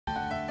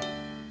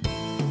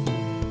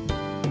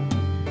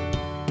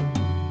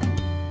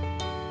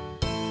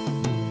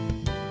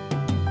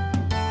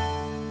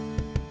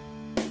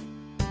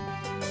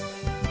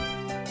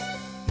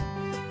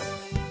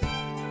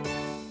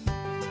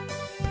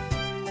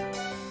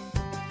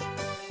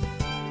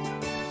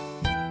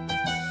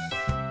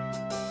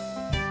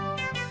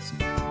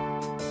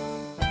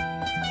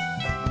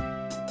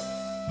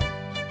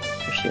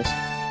she is.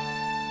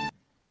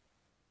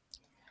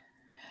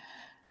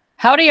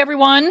 Howdy,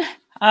 everyone.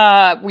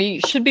 We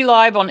should be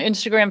live on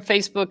Instagram,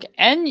 Facebook,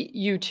 and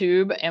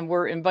YouTube, and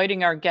we're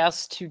inviting our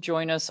guests to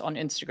join us on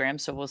Instagram.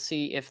 So we'll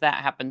see if that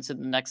happens in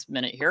the next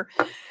minute here.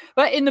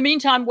 But in the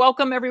meantime,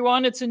 welcome,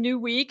 everyone. It's a new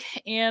week.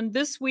 And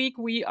this week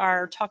we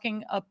are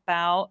talking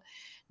about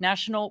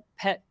National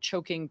Pet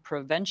Choking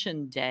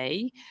Prevention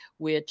Day,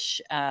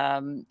 which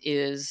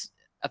is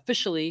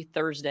officially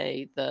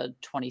Thursday, the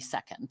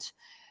 22nd.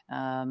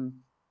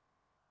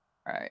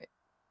 All right.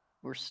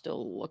 We're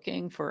still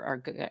looking for our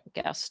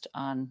guest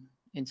on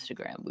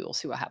Instagram. We will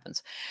see what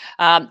happens.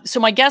 So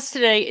my guest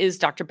today is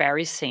Dr.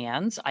 Barrie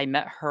Sands. I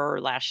met her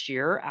last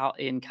year out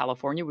in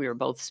California. We were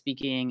both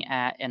speaking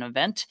at an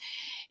event,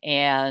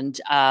 and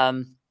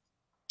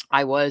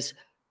I was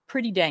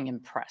pretty dang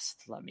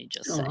impressed, let me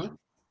just say.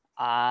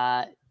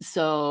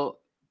 So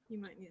you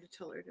might need to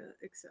tell her to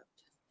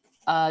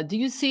accept. Do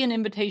you see an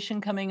invitation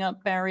coming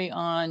up, Barrie,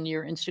 on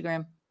your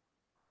Instagram?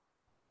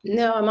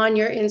 No, I'm on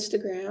your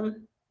Instagram.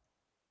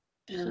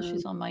 So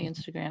she's on my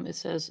Instagram. It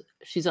says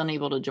she's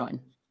unable to join.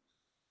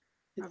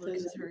 Probably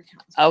because her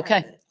account's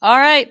Okay. private. All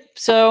right.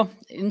 So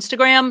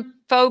Instagram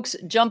folks,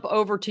 jump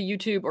over to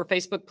YouTube or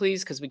Facebook,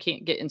 please, because we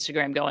can't get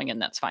Instagram going,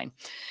 and that's fine.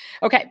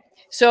 Okay.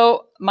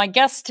 So my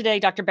guest today,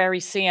 Dr. Barrie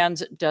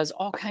Sands, does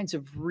all kinds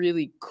of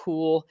really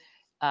cool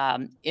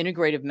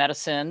integrative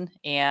medicine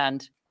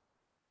and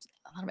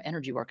a lot of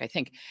energy work, I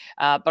think.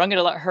 But I'm going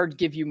to let her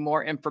give you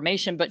more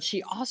information. But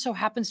she also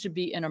happens to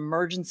be an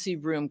emergency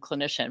room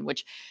clinician,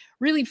 which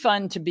really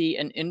fun to be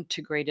an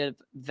integrative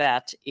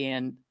vet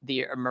in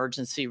the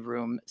emergency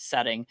room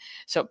setting.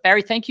 So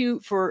Barrie, thank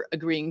you for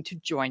agreeing to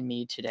join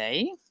me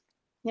today.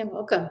 You're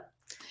welcome.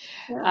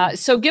 Yeah.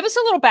 So give us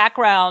a little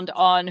background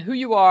on who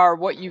you are,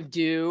 what you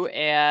do,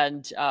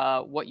 and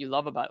what you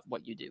love about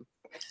what you do.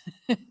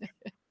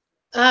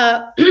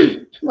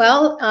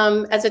 Well,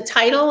 as a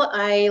title,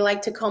 I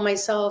like to call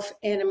myself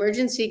an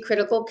emergency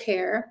critical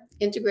care,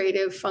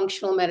 integrative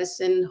functional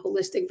medicine,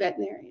 holistic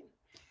veterinarian.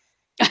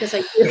 Because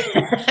I do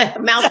a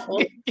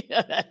mouthful.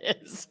 Yeah, that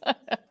is.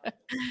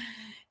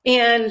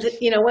 And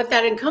you know what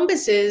that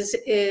encompasses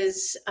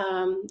is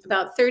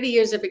about 30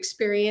 years of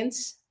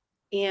experience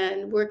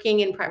and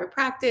working in private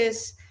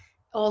practice,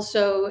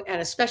 also at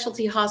a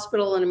specialty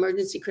hospital and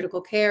emergency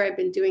critical care. I've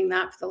been doing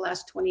that for the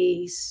last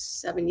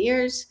 27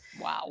 years.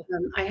 Wow.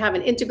 I have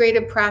an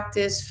integrative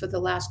practice for the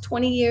last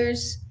 20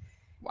 years.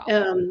 Wow.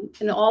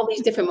 And all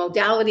these different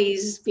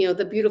modalities, you know,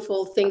 the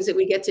beautiful things that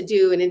we get to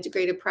do in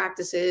integrative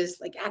practices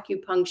like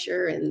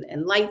acupuncture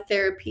and light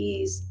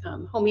therapies,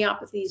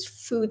 homeopathies,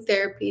 food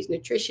therapies,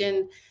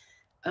 nutrition,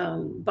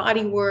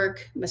 body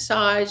work,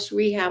 massage,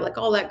 rehab, like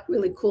all that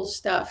really cool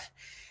stuff.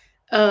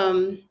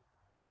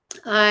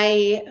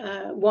 I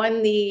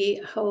won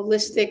the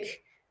Holistic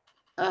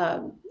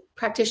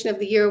Practitioner of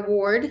the Year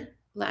Award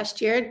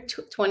last year,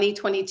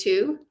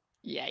 2022.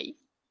 Yay.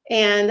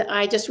 And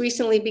I just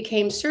recently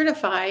became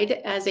certified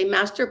as a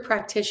master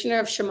practitioner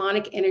of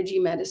shamanic energy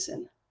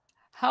medicine.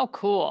 How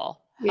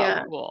cool.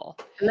 How cool.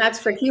 And that's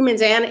for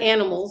humans and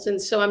animals.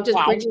 And so I'm just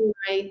Wow. bridging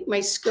my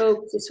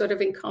scope to sort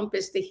of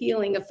encompass the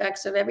healing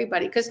effects of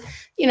everybody. Because,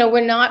 you know,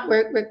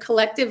 we're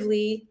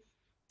collectively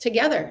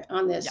together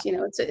on this. Yeah. You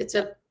know, it's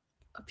a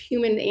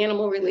human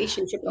animal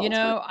relationship. You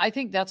know, I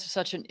think that's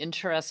such an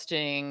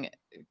interesting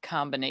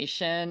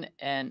combination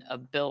and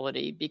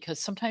ability, because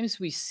sometimes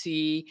we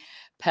see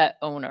pet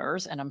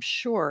owners, and I'm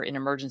sure in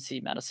emergency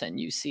medicine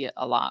you see it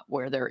a lot,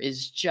 where there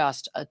is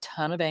just a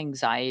ton of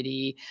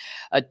anxiety,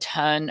 a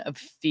ton of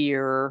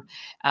fear,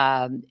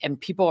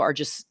 and people are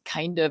just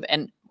kind of,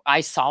 and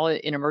I saw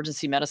it in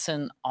emergency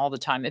medicine all the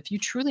time. If you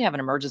truly have an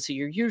emergency,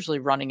 you're usually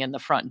running in the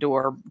front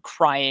door,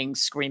 crying,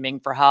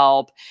 screaming for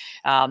help,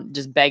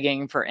 just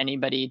begging for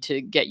anybody to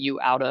get you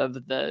out of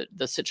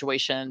the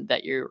situation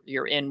that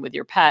you're in with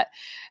your pet.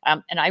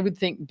 And I would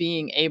think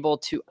being able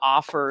to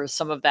offer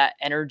some of that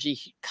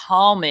energy,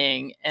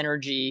 calming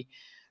energy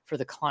for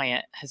the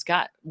client has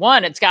got,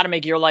 one, it's got to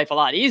make your life a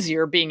lot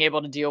easier being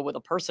able to deal with a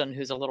person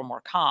who's a little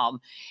more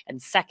calm.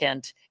 And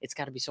second, it's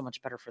got to be so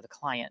much better for the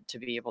client to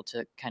be able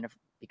to kind of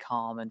be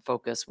calm and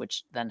focus,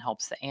 which then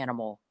helps the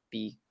animal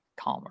be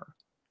calmer.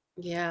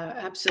 Yeah,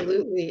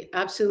 absolutely.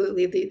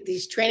 Absolutely.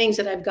 These trainings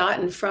that I've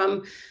gotten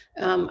from,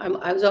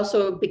 I was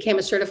also became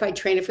a certified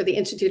trainer for the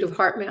Institute of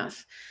Heart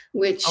Math,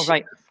 which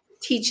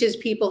teaches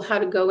people how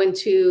to go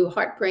into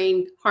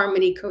heart-brain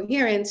harmony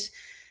coherence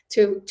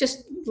to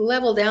just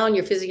level down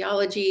your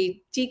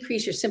physiology,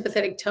 decrease your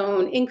sympathetic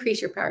tone, increase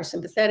your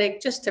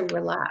parasympathetic, just to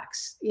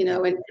relax, you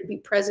know, and to be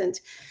present.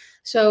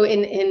 So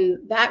in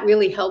that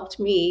really helped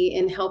me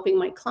in helping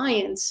my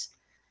clients,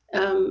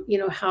 you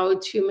know, how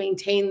to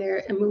maintain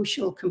their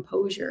emotional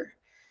composure,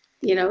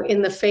 you know,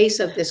 in the face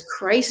of this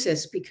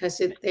crisis,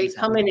 because they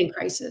come in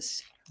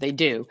crisis. They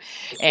do.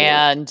 Sure.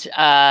 And,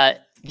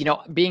 you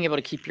know, being able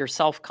to keep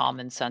yourself calm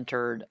and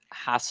centered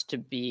has to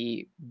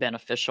be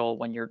beneficial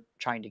when you're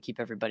trying to keep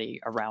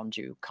everybody around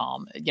you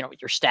calm, you know,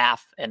 your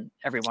staff and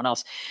everyone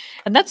else.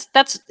 And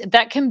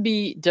that can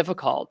be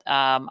difficult.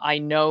 I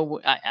know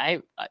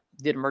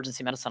did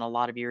emergency medicine a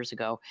lot of years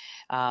ago.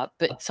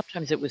 But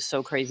sometimes it was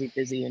so crazy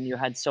busy and you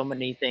had so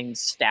many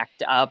things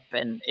stacked up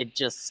and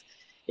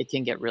it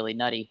can get really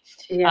nutty.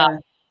 Uh, Yeah.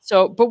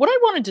 but what I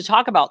wanted to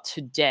talk about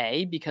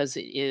today, because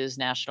it is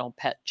National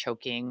Pet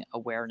Choking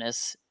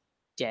Awareness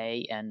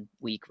Day and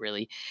week,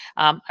 really,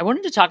 I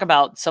wanted to talk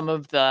about some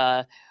of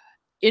the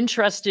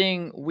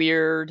interesting,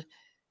 weird,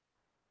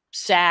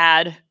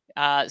 sad,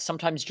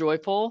 sometimes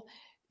joyful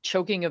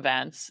choking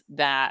events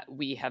that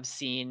we have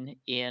seen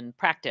in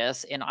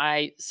practice. And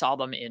I saw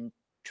them in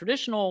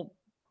traditional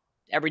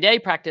everyday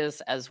practice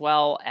as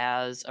well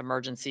as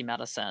emergency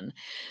medicine.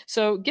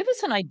 So give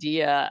us an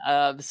idea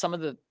of some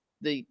of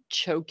the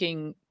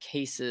choking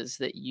cases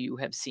that you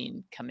have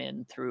seen come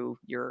in through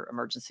your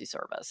emergency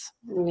service.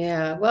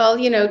 Yeah. Well,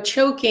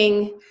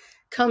 choking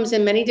comes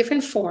in many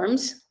different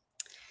forms.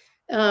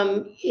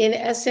 In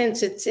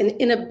essence, it's an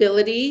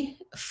inability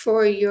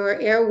for your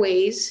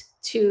airways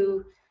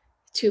to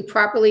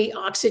properly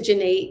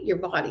oxygenate your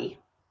body,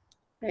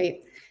 right?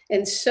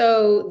 And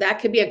so that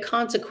could be a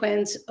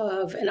consequence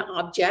of an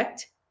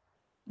object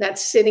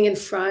that's sitting in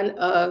front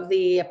of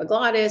the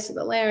epiglottis,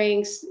 the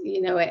larynx,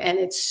 and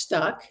it's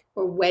stuck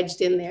or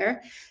wedged in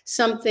there.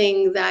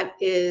 Something that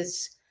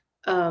is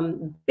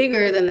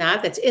bigger than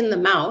that, that's in the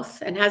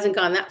mouth and hasn't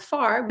gone that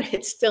far, but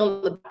it's still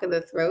in the back of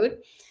the throat.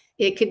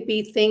 It could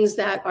be things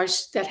that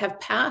have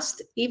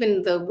passed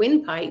even the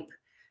windpipe,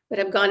 but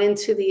have gone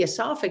into the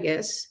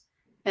esophagus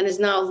and is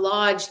now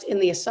lodged in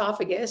the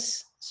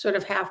esophagus, sort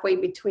of halfway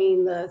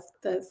between the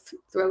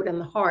throat and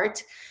the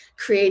heart,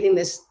 creating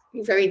this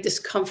very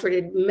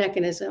discomforted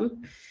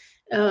mechanism.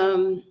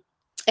 And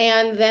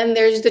then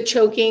there's the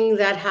choking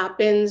that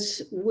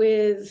happens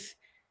with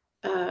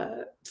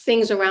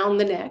things around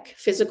the neck,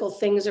 physical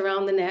things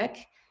around the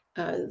neck,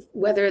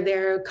 whether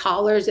they're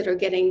collars that are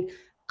getting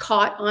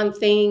caught on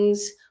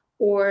things,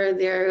 or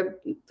they're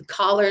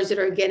collars that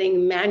are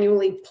getting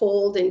manually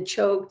pulled and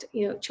choked,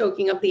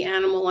 choking up the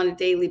animal on a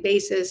daily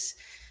basis.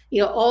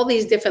 All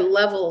these different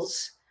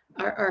levels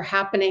are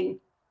happening.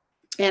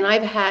 And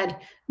I've had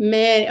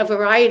a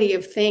variety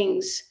of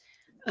things.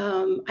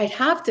 I'd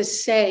have to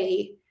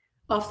say,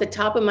 off the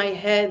top of my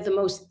head, the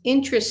most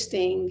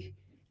interesting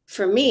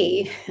for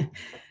me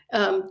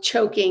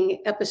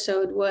choking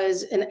episode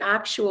was an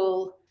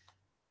actual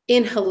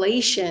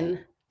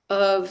inhalation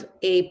of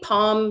a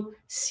palm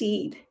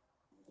seed.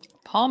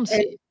 Palm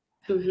seed.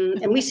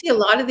 And we see a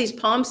lot of these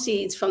palm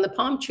seeds from the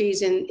palm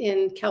trees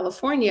in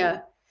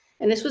California.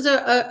 And this was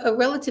a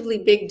relatively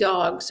big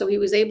dog. So he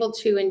was able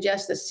to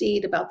ingest a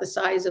seed about the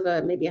size of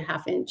maybe a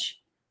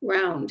half-inch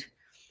round.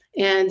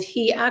 And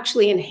he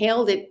actually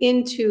inhaled it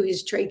into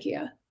his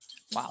trachea.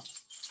 Wow.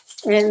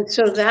 And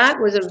so that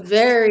was a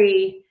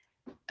very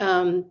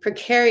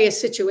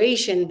precarious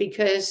situation,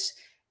 because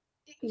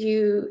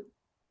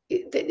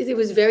it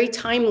was very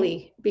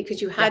timely,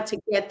 because you had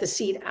to get the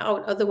seed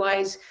out.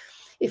 Otherwise,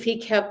 if he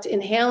kept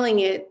inhaling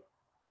it,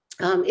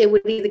 it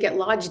would either get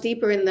lodged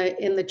deeper in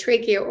the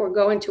trachea or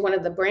go into one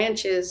of the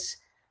branches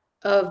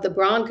of the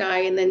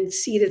bronchi and then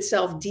seed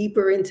itself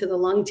deeper into the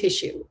lung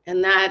tissue.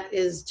 And that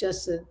is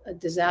just a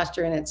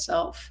disaster in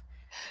itself.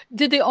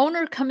 Did the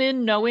owner come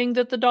in knowing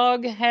that the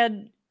dog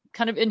had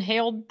kind of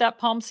inhaled that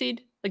palm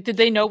seed? Like, did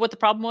they know what the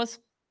problem was?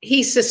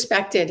 He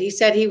suspected. He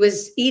said he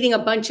was eating a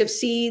bunch of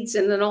seeds,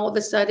 and then all of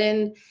a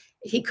sudden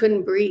he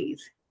couldn't breathe.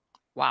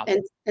 Wow.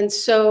 And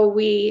so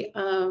we,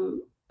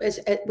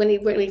 when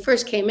he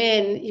first came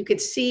in, you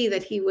could see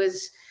that he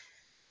was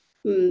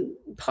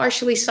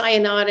partially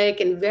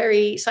cyanotic, and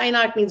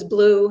cyanotic means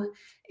blue,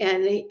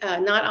 and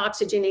not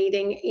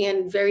oxygenating,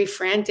 and very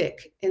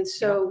frantic. And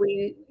so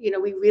we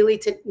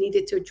really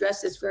needed to address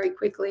this very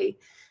quickly,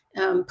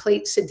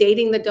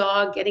 sedating the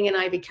dog, getting an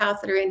IV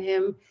catheter in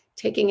him,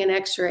 taking an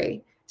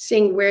X-ray,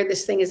 seeing where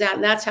this thing is at.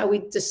 And that's how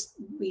we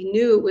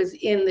knew it was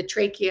in the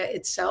trachea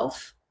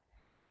itself.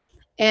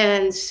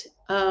 And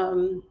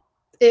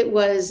it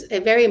was a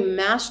very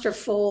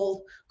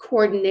masterful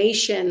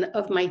coordination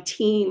of my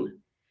team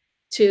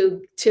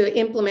to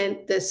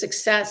implement the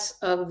success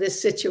of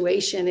this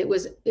situation. It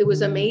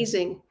was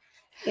amazing.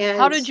 And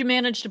how did you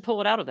manage to pull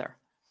it out of there?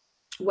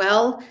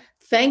 Well,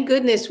 thank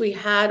goodness we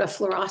had a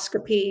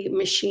fluoroscopy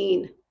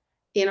machine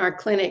in our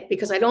clinic,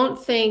 because I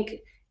don't think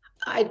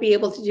I'd be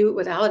able to do it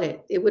without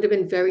it. It would have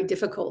been very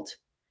difficult.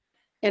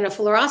 And a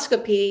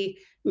fluoroscopy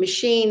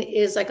machine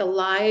is like a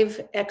live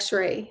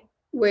X-ray,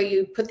 where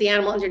you put the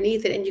animal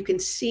underneath it and you can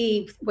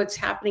see what's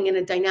happening in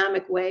a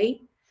dynamic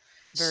way.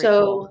 Very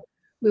cool.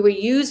 We were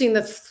using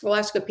the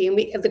fluoroscopy,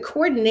 and the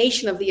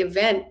coordination of the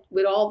event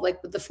with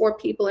with the 4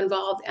 people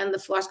involved and the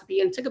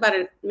fluoroscopy, and it took about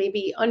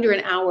maybe under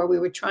an hour. We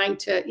were trying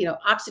to,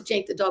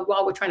 oxygenate the dog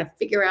while we're trying to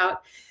figure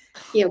out,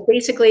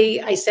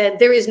 basically I said,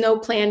 there is no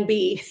plan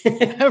B.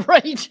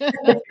 Right.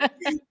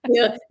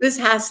 This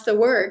has to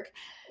work.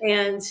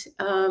 And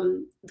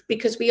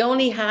because we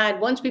only had,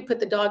 once we put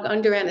the dog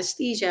under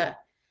anesthesia,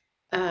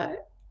 and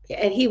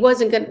he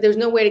wasn't going to, there's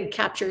no way to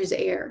capture his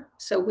air.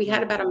 So we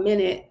had about a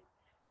minute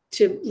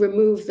to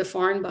remove the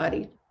foreign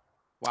body.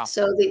 Wow.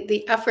 So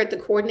the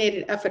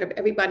coordinated effort of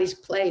everybody's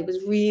play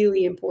was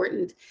really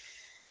important.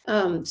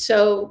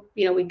 So,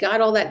 we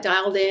got all that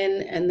dialed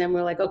in, and then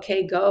we're like,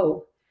 okay,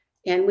 go.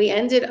 And we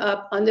ended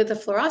up under the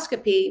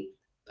fluoroscopy.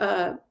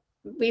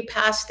 We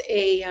passed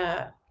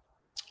a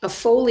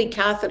Foley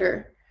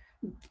catheter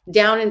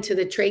down into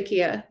the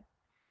trachea,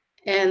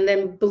 and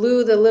then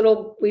blew the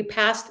little, we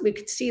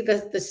could see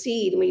the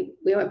seed. We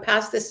went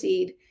past the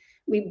seed.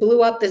 We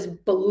blew up this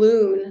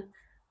balloon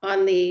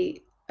on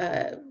the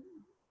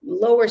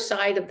lower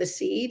side of the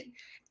seed.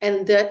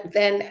 And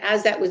then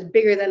as that was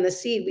bigger than the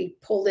seed, we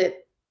pulled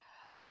it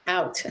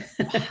out.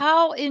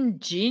 How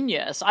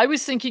ingenious. I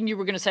was thinking you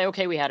were going to say,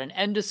 okay, we had an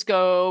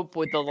endoscope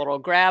with the little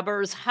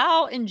grabbers.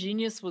 How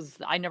ingenious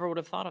I never would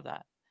have thought of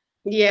that.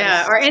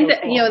 Yeah, That is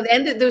so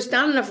cool. there's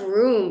not enough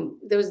room.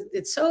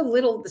 It's so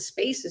little, the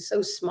space is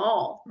so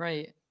small.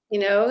 Right.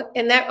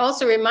 And that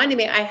also reminded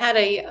me, I had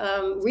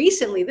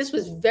recently, this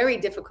was very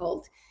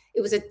difficult.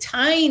 It was a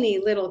tiny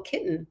little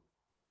kitten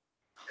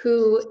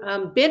who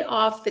bit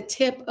off the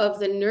tip of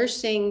the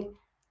nursing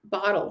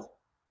bottle,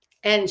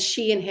 and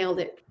she inhaled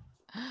it.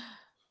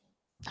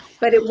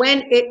 But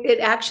it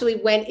actually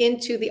went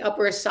into the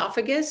upper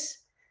esophagus.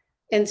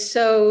 And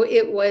so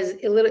it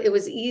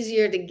was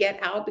easier to get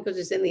out because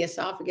it's in the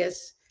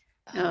esophagus.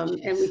 And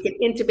we could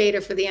intubate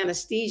her for the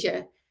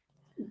anesthesia,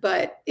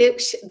 but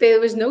there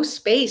was no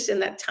space in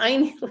that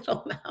tiny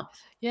little mouth.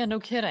 Yeah, no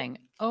kidding.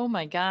 Oh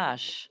my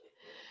gosh.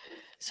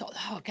 So,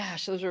 oh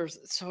gosh, those are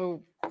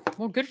so,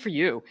 well, good for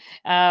you.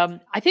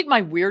 I think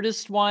my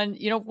weirdest one,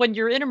 when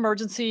you're in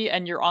emergency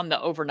and you're on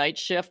the overnight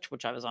shift,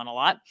 which I was on a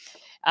lot,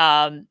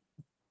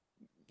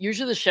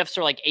 usually the shifts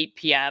are like 8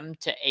 p.m.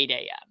 to 8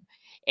 a.m.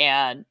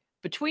 And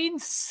between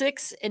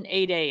 6 and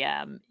 8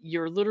 a.m.,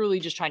 you're literally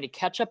just trying to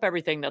catch up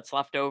everything that's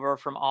left over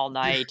from all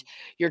night.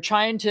 You're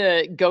trying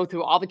to go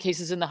through all the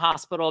cases in the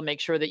hospital, make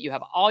sure that you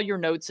have all your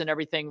notes and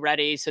everything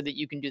ready so that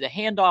you can do the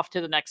handoff to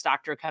the next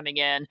doctor coming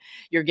in.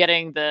 You're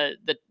getting the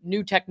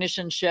new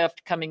technician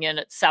shift coming in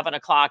at 7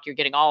 o'clock. You're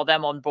getting all of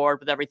them on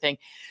board with everything.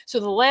 So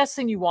the last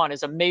thing you want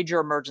is a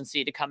major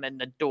emergency to come in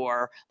the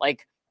door,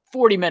 like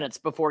 40 minutes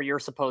before you're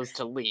supposed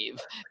to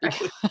leave.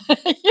 Because,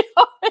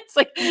 it's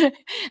like, and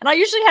I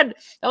usually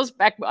that was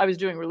back, I was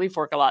doing relief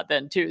work a lot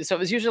then too. So it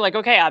was usually like,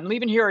 okay, I'm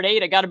leaving here at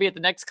 8. I got to be at the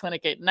next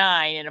clinic at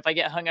 9. And if I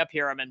get hung up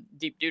here, I'm in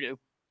deep doo-doo.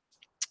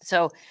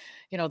 So,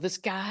 this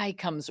guy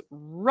comes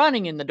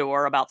running in the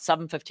door about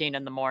 7:15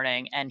 in the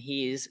morning, and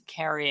he's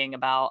carrying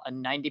about a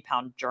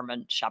 90-pound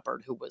German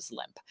Shepherd who was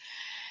limp.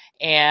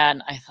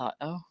 And I thought,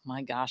 oh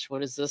my gosh,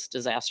 what is this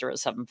disaster at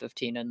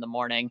 7:15 in the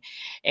morning?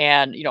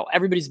 And,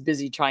 everybody's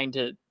busy trying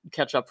to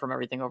catch up from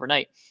everything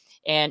overnight.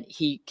 And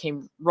he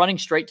came running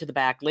straight to the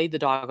back, laid the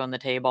dog on the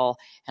table.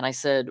 And I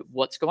said,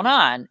 what's going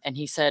on? And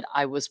he said,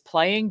 I was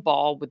playing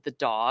ball with the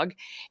dog,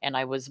 and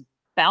I was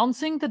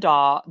bouncing the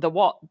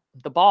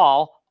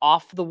ball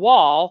off the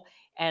wall.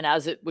 And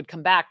as it would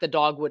come back, the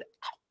dog would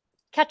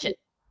catch it.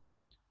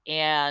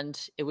 And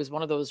it was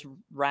one of those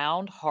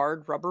round,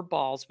 hard rubber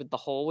balls with the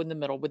hole in the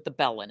middle with the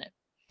bell in it.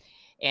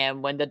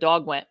 And when the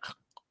dog went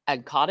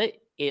and caught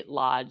it, it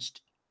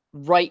lodged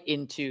right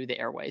into the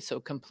airway. So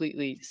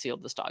completely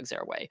sealed this dog's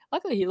airway.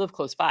 Luckily, he lived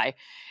close by.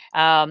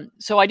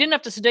 So I didn't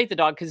have to sedate the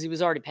dog because he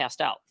was already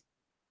passed out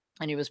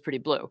and he was pretty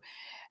blue.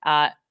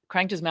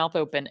 Cranked his mouth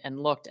open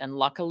and looked. And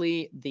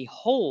luckily, the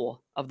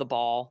hole of the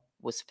ball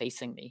was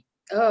facing me.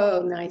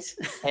 Oh, nice.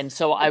 And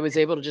so I was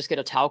able to just get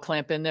a towel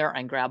clamp in there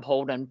and grab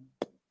hold and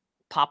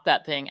pop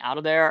that thing out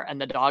of there, and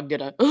the dog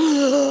did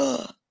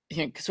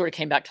sort of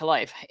came back to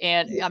life.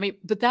 And I mean,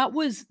 but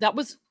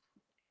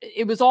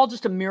it was all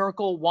just a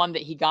miracle. One,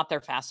 that he got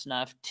there fast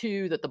enough.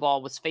 Two, that the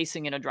ball was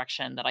facing in a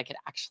direction that I could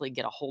actually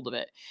get a hold of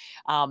it.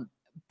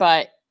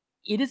 But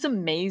it is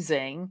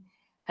amazing.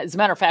 As a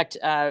matter of fact,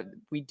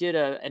 we did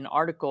an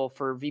article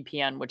for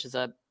VPN, which is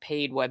a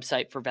paid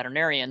website for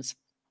veterinarians,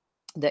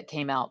 that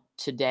came out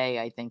today,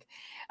 I think.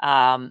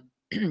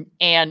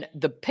 And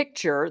the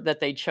picture that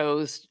they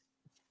chose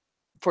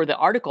for the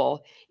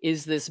article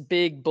is this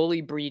big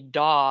bully breed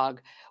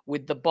dog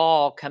with the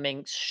ball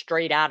coming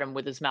straight at him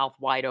with his mouth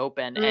wide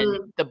open.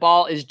 And the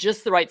ball is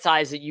just the right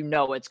size that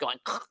it's going.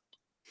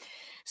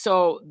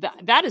 So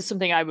that is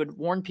something I would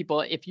warn people.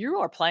 If you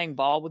are playing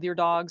ball with your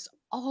dogs,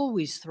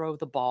 always throw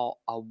the ball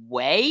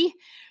away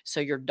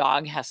so your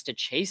dog has to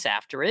chase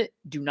after it.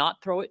 Do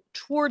not throw it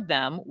toward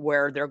them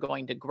where they're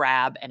going to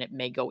grab and it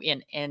may go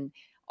in. And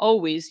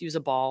always use a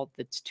ball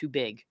that's too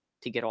big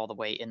to get all the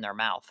way in their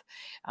mouth.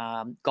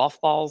 Golf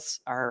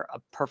balls are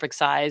a perfect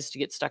size to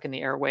get stuck in the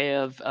airway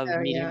of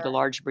medium to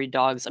large breed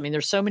dogs. I mean,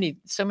 there's so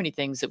many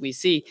things that we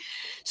see.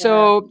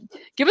 So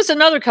give us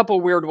another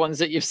couple weird ones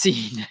that you've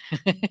seen.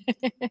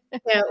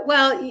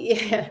 Well,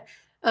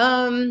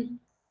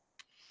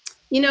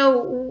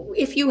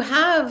 if you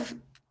have,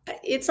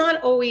 it's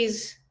not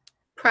always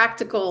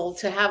practical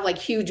to have like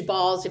huge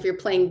balls if you're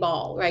playing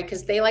ball, right?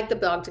 Because they like the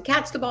dog to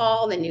catch the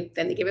ball, then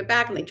they give it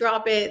back and they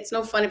drop it. It's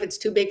no fun if it's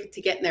too big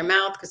to get in their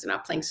mouth because they're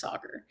not playing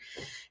soccer,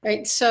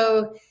 right?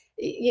 So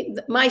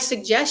my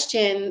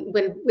suggestion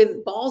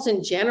with balls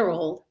in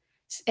general,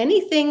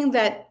 anything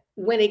that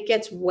when it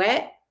gets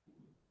wet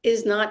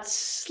is not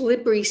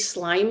slippery,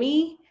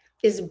 slimy,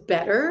 is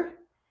better,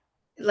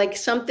 like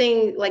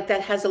something like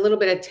that has a little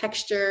bit of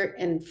texture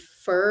and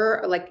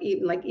fur, like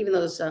even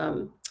those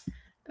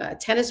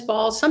tennis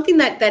balls, something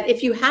that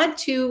if you had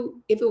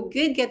to, if it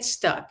did get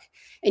stuck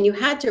and you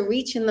had to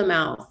reach in the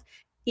mouth,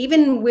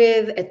 even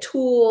with a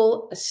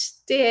tool, a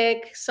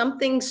stick,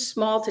 something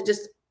small to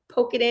just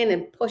poke it in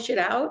and push it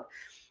out,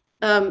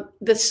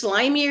 the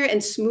slimier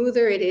and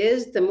smoother it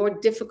is, the more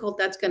difficult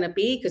that's going to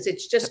be, because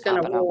it's just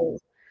going to roll.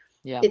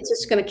 Yeah, it's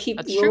just going to keep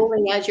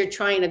rolling as you're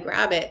trying to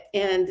grab it.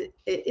 And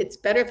it's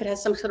better if it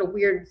has some sort of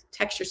weird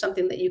texture,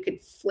 something that you could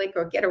flick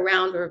or get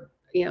around, or,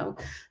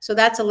 so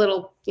that's a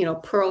little,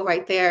 pearl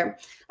right there.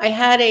 I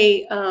had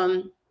a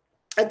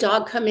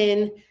dog come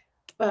in.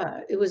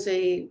 It was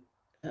a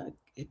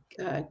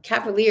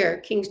Cavalier,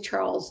 King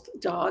Charles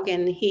dog,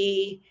 and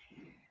he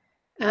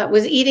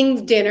was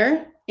eating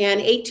dinner and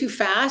ate too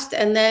fast.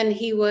 And then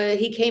he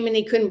came in,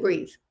 he couldn't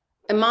breathe.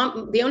 And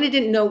the owner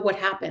didn't know what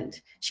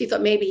happened. She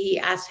thought maybe he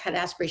had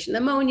aspiration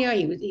pneumonia.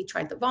 He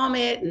tried to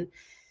vomit. And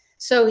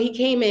so he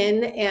came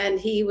in, and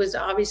he was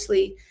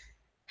obviously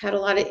had a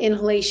lot of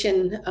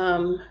inhalation,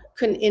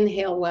 couldn't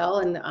inhale well,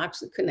 and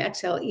actually couldn't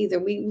exhale either.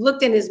 We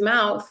looked in his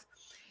mouth,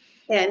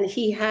 and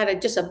he had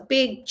just a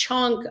big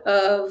chunk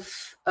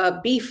of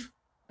beef,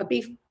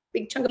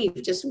 big chunk of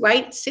beef, just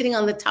right sitting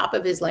on the top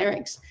of his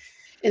larynx.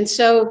 And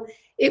so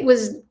it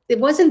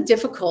wasn't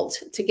difficult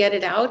to get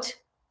it out.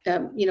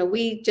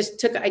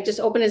 I just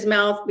opened his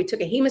mouth. We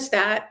took a hemostat.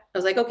 I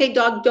was like, okay,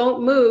 dog,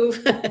 don't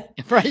move.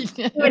 Right.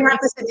 We didn't have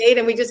to sedate,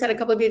 and we just had a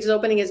couple of people just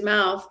opening his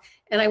mouth.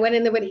 And I went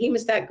in there with a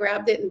hemostat,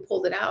 grabbed it, and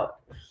pulled it out.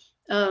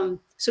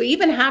 So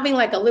even having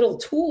like a little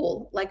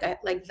tool like a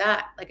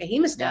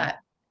hemostat,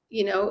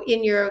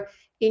 in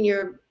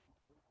your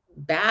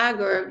bag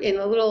or in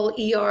a little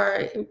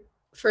ER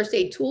first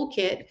aid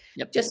toolkit,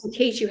 just in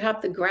case you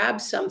have to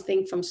grab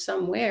something from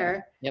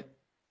somewhere. Yep.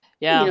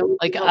 Yeah,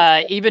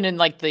 even in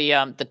like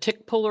the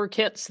tick puller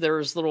kits,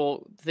 there's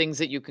little things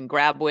that you can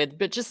grab with,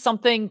 but just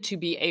something to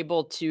be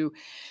able to.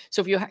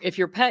 So if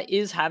your pet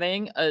is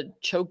having a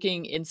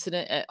choking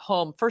incident at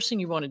home, first thing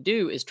you want to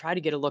do is try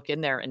to get a look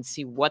in there and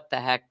see what the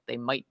heck they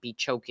might be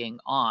choking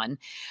on.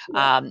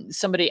 Yeah.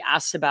 Somebody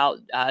asked about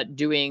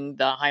doing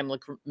the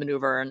Heimlich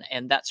maneuver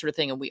and that sort of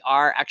thing, and we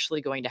are actually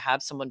going to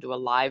have someone do a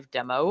live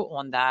demo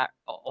on that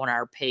on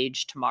our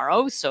page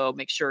tomorrow. So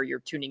make sure you're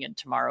tuning in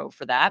tomorrow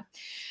for that.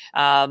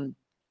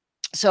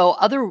 So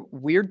other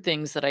weird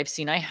things that I've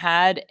seen, I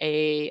had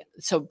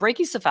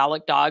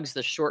brachycephalic dogs,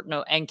 the short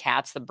nose, and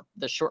cats,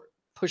 the short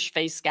push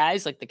face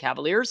guys like the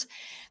Cavaliers,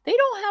 they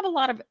don't have a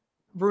lot of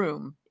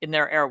room in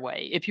their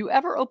airway. If you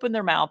ever open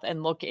their mouth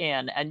and look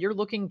in and you're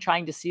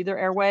trying to see their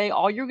airway,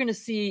 all you're going to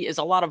see is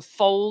a lot of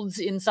folds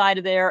inside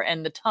of there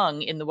and the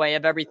tongue in the way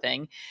of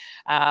everything.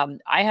 I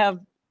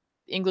have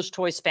English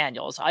toy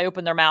spaniels. I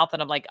open their mouth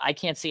and I'm like, I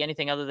can't see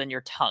anything other than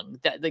your tongue.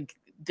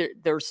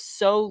 There's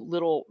so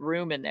little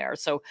room in there.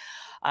 So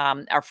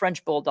our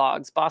French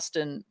bulldogs,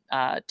 Boston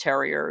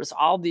terriers,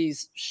 all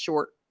these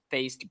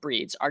short-faced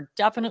breeds are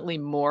definitely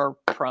more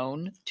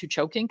prone to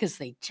choking because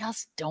they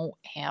just don't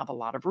have a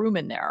lot of room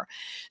in there.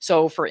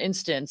 So for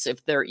instance,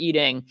 if they're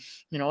eating,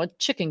 a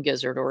chicken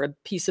gizzard or a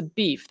piece of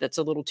beef that's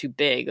a little too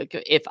big, like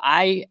if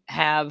I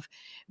have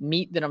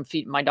meat that I'm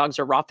feeding, my dogs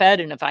are raw fed,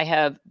 and if I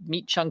have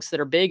meat chunks that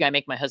are big, I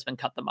make my husband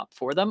cut them up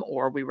for them,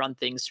 or we run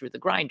things through the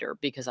grinder,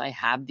 because I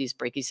have these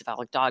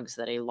brachycephalic dogs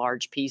that a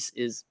large piece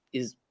is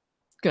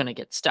going to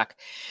get stuck.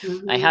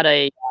 Mm-hmm. I had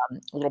a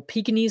little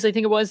Pekingese, I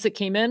think it was, that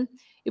came in.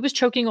 It was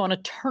choking on a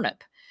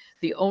turnip.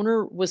 The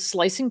owner was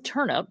slicing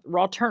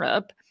raw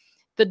turnip.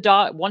 The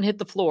dog, one hit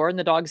the floor, and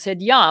the dog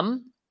said,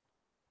 "Yum,"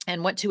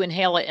 and went to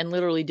inhale it, and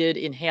literally did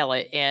inhale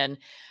it. And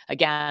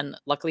again,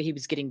 luckily he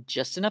was getting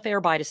just enough air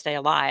by to stay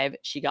alive.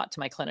 She got to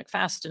my clinic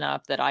fast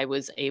enough that I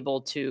was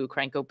able to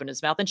crank open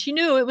his mouth, and she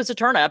knew it was a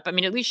turnip. I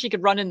mean, at least she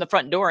could run in the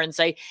front door and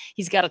say,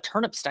 he's got a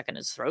turnip stuck in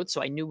his throat.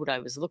 So I knew what I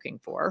was looking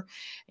for.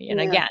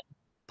 And again,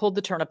 pulled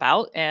the turnip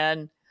out,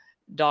 and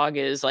dog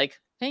is like,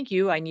 thank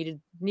you. I needed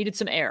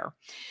some air.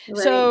 Right.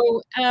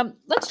 So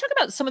let's talk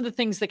about some of the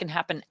things that can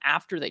happen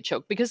after they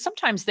choke, because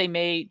sometimes they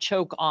may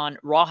choke on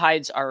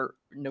rawhides. Are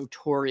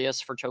notorious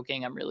for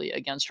choking. I'm really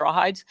against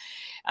rawhides.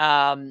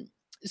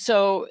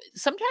 So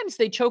sometimes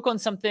they choke on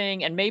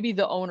something and maybe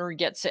the owner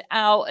gets it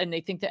out and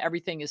they think that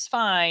everything is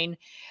fine.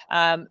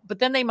 But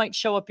then they might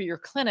show up at your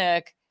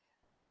clinic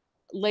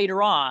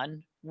later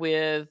on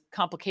with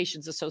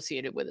complications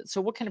associated with it. So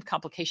what kind of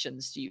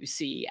complications do you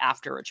see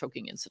after a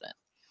choking incident?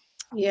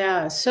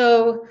 Yeah.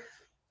 So,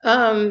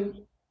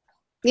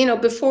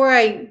 before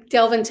I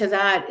delve into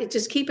that,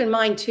 just keep in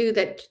mind too,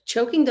 that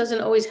choking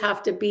doesn't always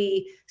have to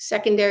be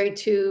secondary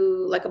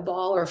to like a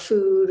ball or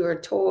food or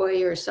a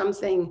toy or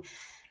something.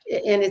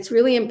 And it's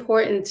really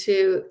important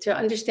to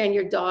understand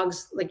your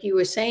dogs, like you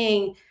were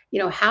saying,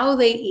 how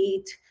they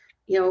eat,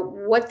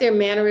 what their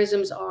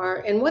mannerisms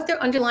are and what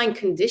their underlying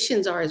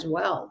conditions are as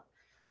well.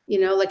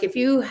 Like if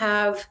you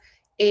have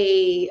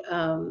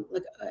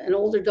like an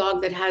older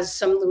dog that has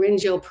some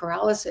laryngeal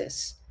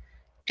paralysis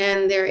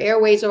and their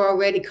airways are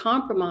already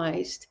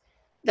compromised,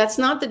 that's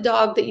not the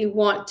dog that you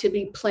want to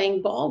be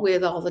playing ball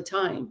with all the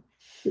time.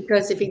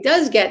 Because if he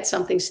does get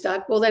something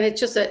stuck, well, then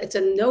it's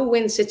a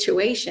no-win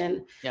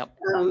situation. Yep.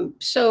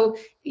 So,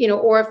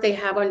 or if they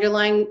have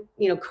underlying,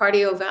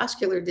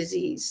 cardiovascular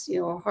disease,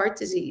 or heart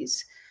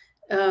disease,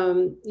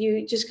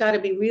 you just got to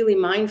be really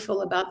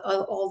mindful about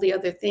all the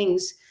other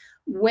things.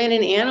 When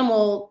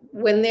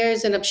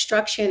there's an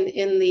obstruction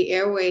in the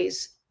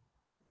airways,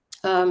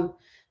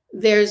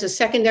 there's a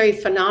secondary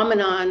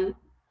phenomenon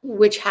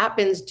which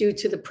happens due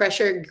to the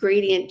pressure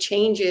gradient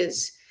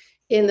changes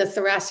in the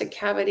thoracic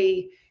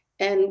cavity.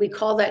 And we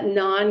call that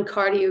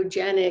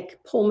non-cardiogenic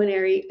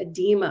pulmonary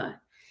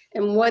edema.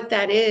 And what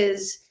that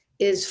is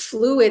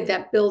fluid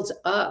that builds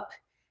up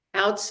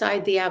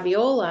outside the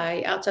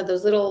alveoli, outside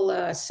those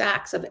little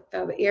sacs of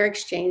air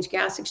exchange,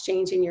 gas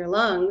exchange in your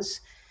lungs.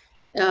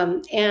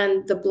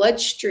 And the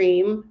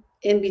bloodstream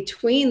in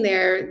between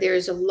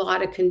there's a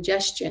lot of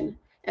congestion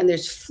and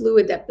there's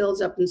fluid that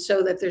builds up. And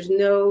so that there's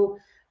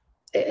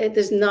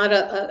not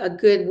a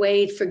good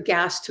way for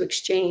gas to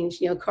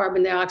exchange.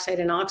 Carbon dioxide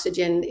and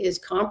oxygen is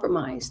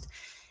compromised.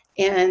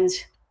 And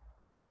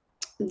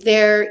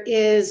there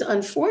is,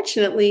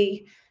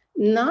 unfortunately,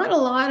 not a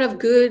lot of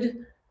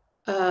good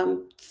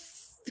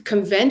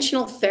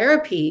conventional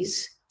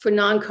therapies for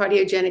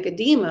non-cardiogenic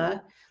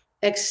edema,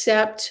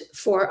 except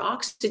for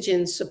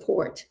oxygen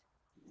support.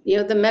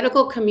 The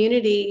medical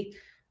community,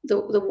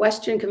 the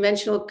Western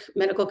conventional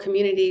medical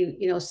community,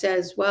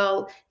 says,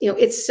 well,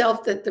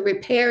 that the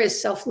repair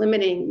is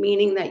self-limiting,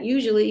 meaning that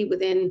usually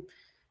within,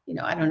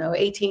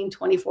 18,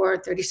 24,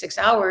 36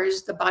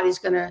 hours, the body's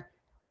going to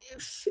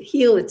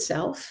heal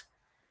itself,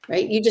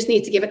 right? You just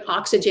need to give it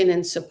oxygen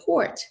and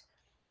support.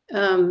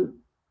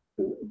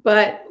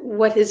 But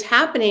what is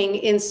happening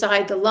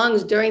inside the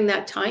lungs during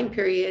that time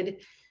period,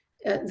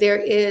 there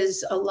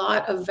is a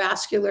lot of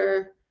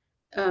vascular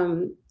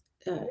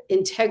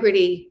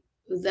integrity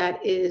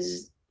that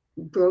is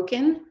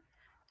broken.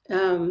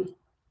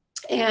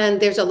 And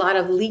there's a lot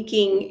of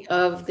leaking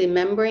of the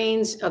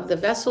membranes of the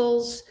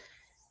vessels.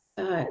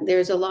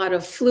 There's a lot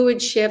of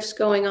fluid shifts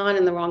going on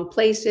in the wrong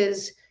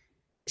places,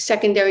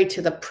 secondary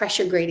to the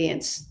pressure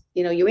gradients.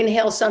 You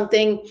inhale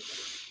something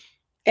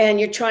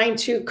and you're trying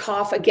to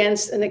cough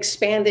against an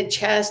expanded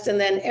chest, and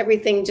then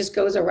everything just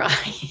goes awry.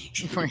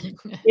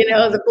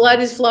 The blood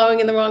is flowing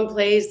in the wrong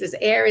place. This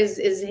air is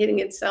hitting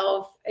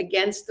itself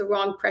against the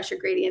wrong pressure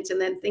gradients, and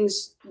then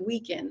things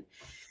weaken.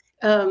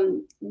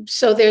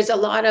 So there's a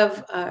lot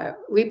of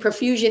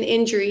reperfusion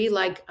injury,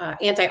 like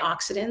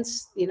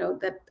antioxidants,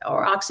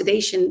 or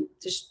oxidation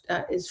just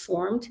is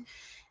formed.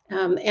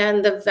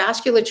 And the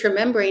vasculature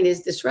membrane is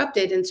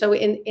disrupted. And so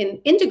in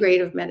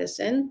integrative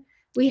medicine,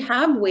 we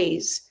have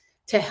ways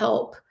to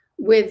help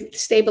with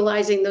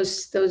stabilizing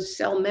those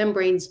cell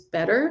membranes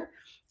better.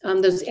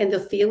 Those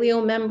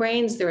endothelial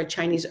membranes, there are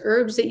Chinese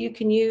herbs that you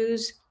can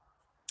use.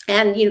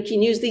 And you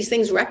can use these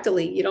things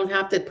rectally. You don't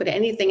have to put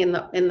anything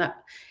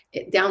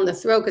down the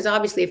throat, because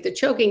obviously if they're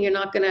choking, they're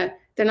not gonna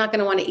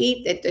want to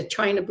eat. They're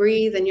trying to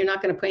breathe, and you're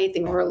not going to put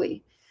anything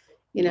orally.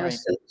 Right.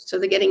 So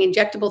they're getting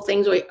injectable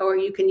things, or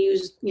you can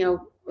use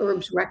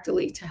herbs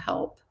rectally to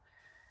help.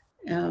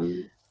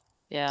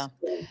 Yeah.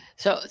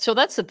 So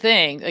that's the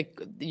thing. Like,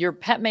 your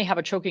pet may have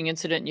a choking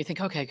incident and you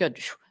think, okay, good,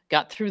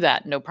 got through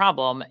that, no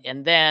problem.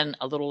 And then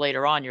a little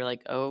later on, you're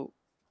like, oh,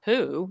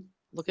 poo,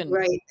 looking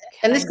right.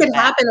 And this could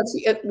happen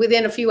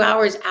within a few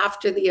hours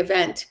after the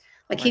event.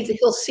 Like,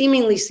 he'll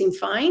seemingly seem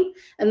fine,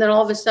 and then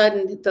all of a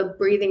sudden the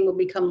breathing will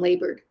become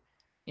labored.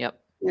 Yep.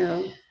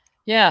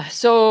 Yeah.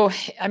 So,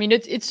 I mean,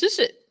 it's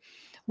just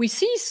we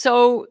see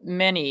so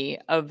many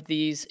of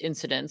these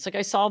incidents. Like,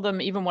 I saw them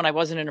even when I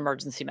wasn't in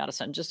emergency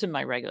medicine, just in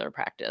my regular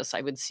practice.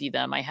 I would see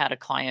them. I had a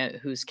client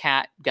whose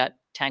cat got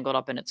tangled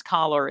up in its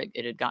collar.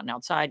 It had gotten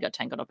outside, got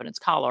tangled up in its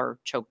collar,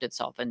 choked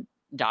itself, and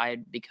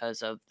died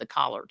because of the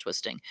collar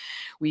twisting.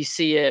 We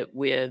see it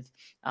with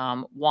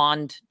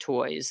wand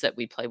toys that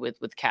we play with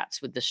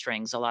cats, with the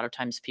strings. A lot of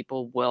times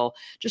people will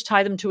just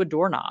tie them to a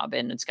doorknob,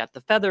 and it's got the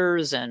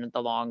feathers and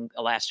the long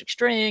elastic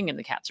string, and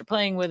the cats are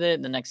playing with it.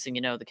 And the next thing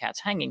you know, the cat's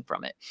hanging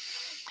from it.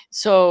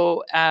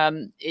 So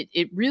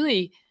it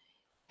really,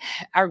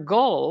 our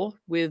goal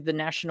with the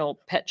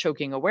National Pet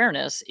Choking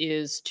Awareness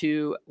is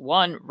to,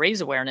 one, raise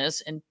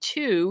awareness, and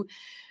two,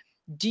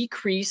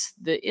 decrease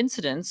the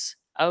incidence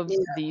of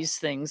these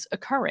things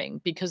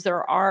occurring, because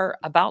there are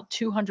about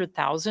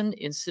 200,000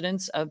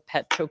 incidents of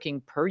pet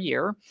choking per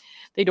year.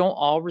 They don't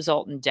all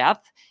result in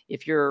death.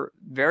 If you're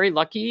very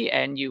lucky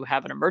and you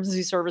have an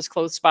emergency service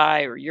close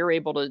by, or you're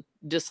able to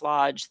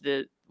dislodge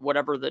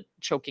whatever the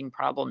choking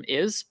problem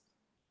is,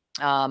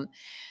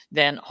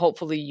 then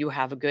hopefully you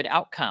have a good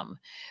outcome.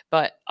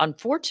 But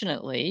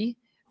unfortunately,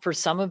 for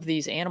some of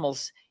these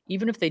animals,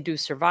 even if they do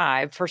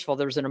survive, first of all,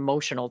 there's an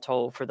emotional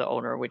toll for the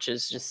owner, which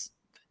is just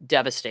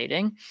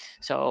devastating.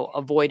 So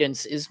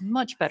avoidance is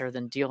much better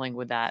than dealing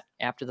with that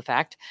after the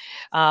fact.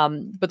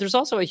 But there's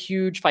also a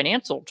huge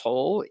financial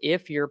toll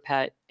if your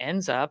pet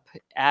ends up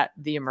at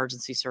the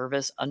emergency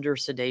service under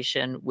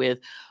sedation, with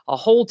a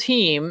whole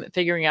team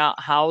figuring out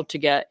how to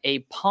get a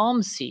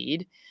palm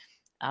seed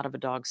out of a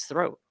dog's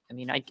throat. I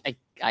mean, I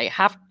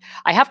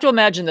have to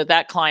imagine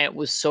that client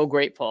was so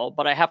grateful,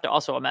 but I have to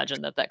also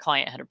imagine that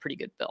client had a pretty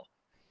good bill.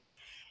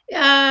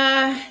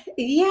 Yeah,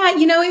 he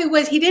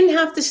didn't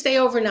have to stay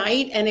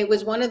overnight, and it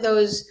was one of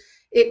those,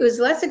 it was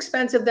less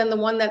expensive than the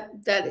one that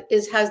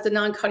has the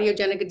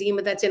non-cardiogenic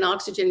edema that's in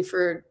oxygen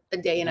for a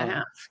day and a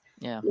half.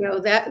 Yeah.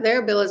 That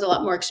their bill is a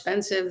lot more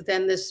expensive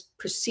than this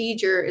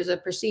procedure is a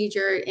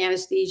procedure,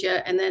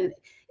 anesthesia. And then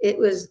it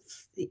was,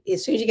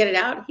 as soon as you get it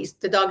out,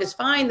 the dog is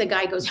fine. The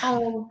guy goes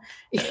home.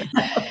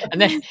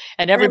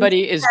 and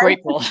everybody is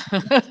grateful.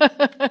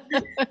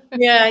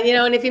 Yeah.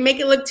 And if you make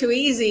it look too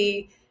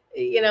easy,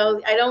 you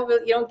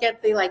don't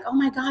get the like, oh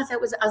my God, I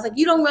was like,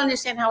 you don't really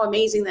understand how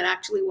amazing that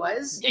actually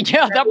was.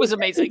 Yeah, that was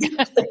amazing.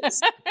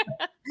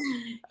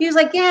 He was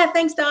like, yeah,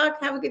 thanks,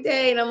 doc. Have a good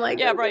day. And I'm like,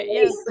 yeah, right.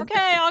 Yeah.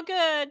 Okay. All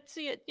good.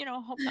 See you.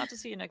 Hope not to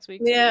see you next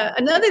week. Yeah.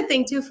 Another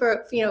thing too,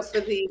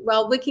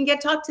 we can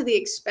talk to the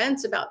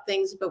expense about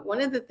things, but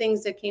one of the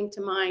things that came to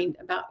mind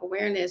about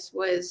awareness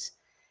was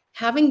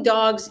having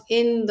dogs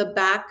in the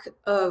back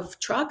of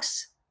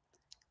trucks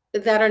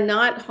that are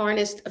not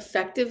harnessed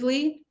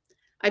effectively.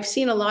 I've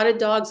seen a lot of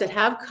dogs that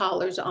have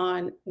collars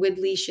on with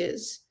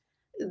leashes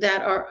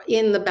that are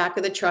in the back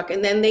of the truck,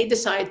 and then they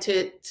decide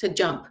to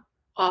jump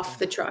off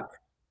the truck.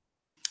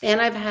 And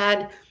I've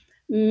had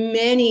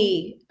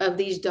many of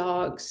these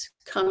dogs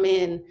come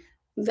in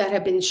that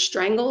have been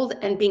strangled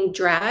and being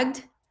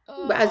dragged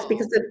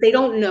because they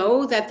don't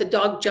know that the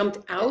dog jumped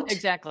out.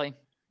 Exactly.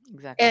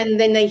 And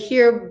then they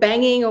hear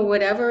banging or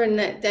whatever, and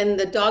then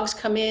the dogs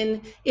come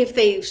in. If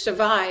they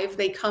survive,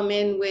 they come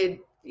in with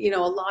a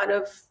lot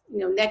of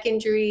neck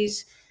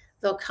injuries.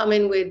 They'll come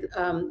in with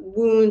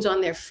wounds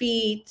on their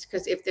feet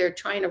because if they're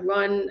trying to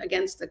run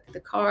against the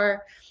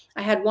car.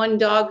 I had one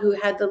dog who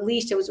had the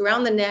leash that was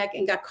around the neck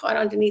and got caught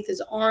underneath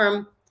his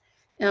arm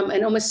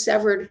and almost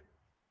severed,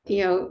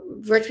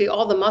 virtually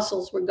all the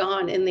muscles were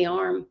gone in the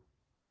arm.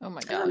 Oh my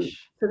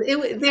gosh.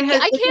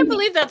 I can't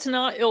believe that's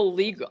not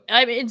illegal.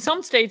 I mean, in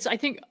some states, I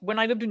think when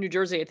I lived in New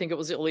Jersey, I think it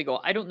was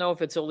illegal. I don't know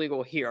if it's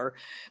illegal here,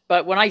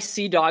 but when I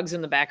see dogs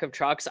in the back of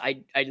trucks,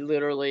 I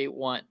literally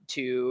want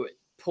to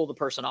pull the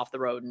person off the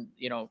road and,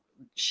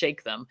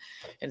 shake them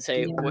and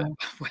say,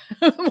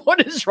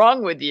 what is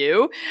wrong with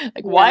you?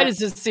 Like, why does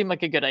this seem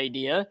like a good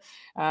idea?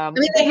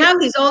 They have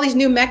all these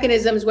new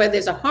mechanisms where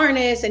there's a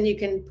harness and you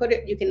can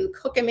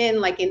hook them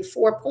in like in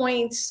 4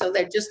 points. So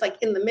they're just like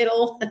in the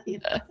middle.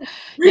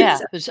 Yeah.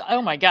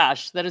 Oh my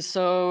gosh. That is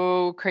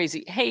so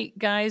crazy. Hey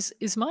guys,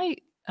 is my,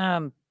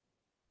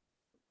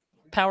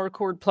 power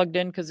cord plugged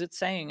in? Cause it's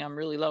saying I'm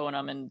really low and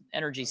I'm in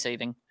energy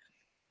saving.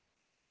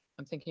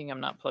 I'm thinking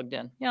I'm not plugged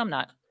in. Yeah, I'm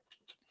not.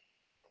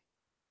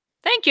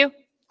 Thank you.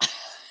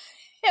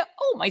 Yeah.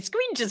 Oh, my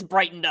screen just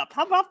brightened up.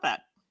 How about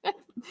that?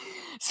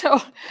 So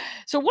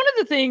one of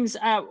the things,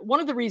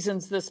 one of the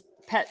reasons this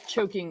Pet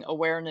Choking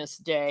Awareness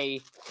Day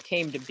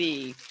came to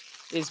be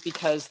is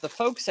because the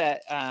folks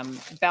at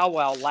Bow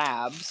Wow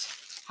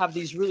Labs have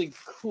these really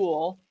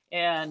cool,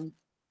 and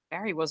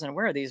Barry wasn't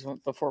aware of these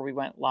before we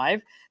went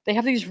live. They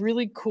have these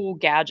really cool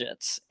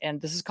gadgets, and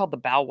this is called the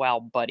Bow Wow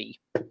Buddy.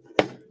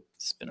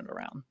 Spin it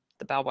around.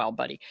 The Bow Wow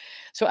Buddy.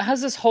 So it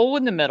has this hole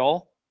in the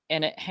middle,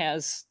 and it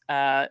has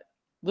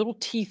little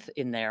teeth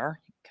in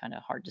there, kind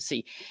of hard to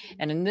see.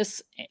 And in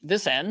this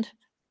end,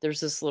 there's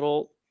this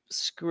little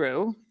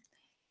screw.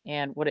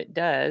 And what it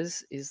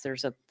does is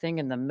there's a thing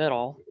in the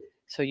middle.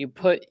 So you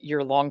put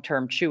your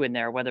long-term chew in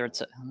there, whether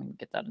it's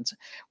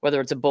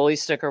whether it's a bully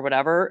stick or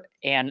whatever,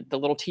 and the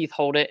little teeth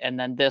hold it, and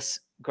then this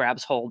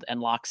grabs hold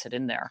and locks it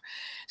in there.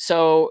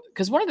 So,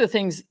 because one of the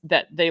things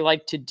that they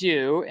like to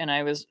do, and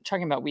I was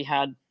talking about, we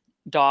had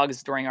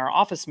dogs during our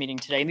office meeting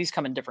today, and these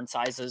come in different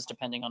sizes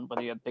depending on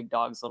whether you have big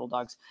dogs, little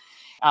dogs.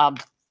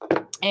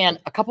 And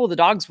a couple of the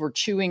dogs were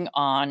chewing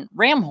on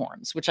ram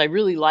horns, which I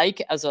really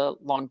like as a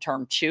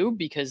long-term chew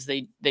because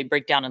they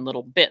break down in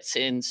little bits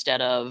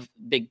instead of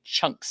big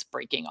chunks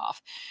breaking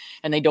off,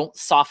 and they don't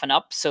soften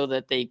up so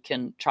that they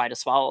can try to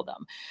swallow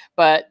them.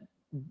 But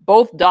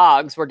both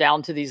dogs were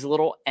down to these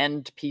little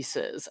end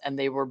pieces, and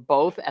they were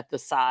both at the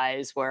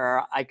size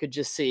where I could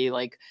just see,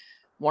 like,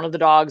 one of the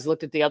dogs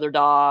looked at the other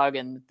dog,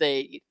 and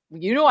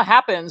what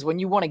happens when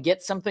you want to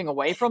get something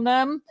away from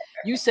them?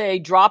 You say,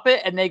 drop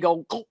it, and they go,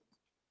 gulp.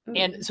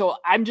 And so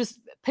I'm just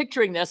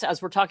picturing this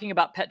as we're talking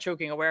about pet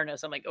choking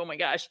awareness. I'm like, oh my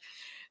gosh.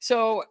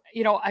 So,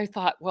 I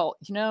thought, well,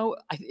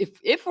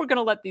 if we're going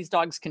to let these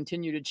dogs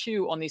continue to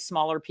chew on these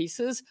smaller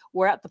pieces,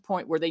 we're at the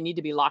point where they need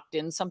to be locked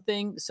in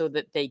something so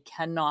that they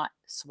cannot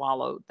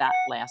swallow that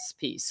last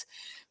piece.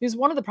 Because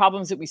one of the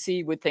problems that we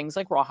see with things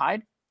like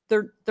rawhide,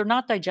 they're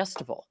not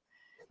digestible.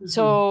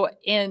 So,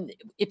 and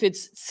if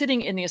it's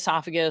sitting in the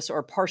esophagus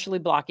or partially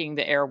blocking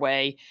the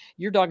airway,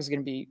 your dog is going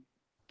to be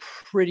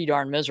pretty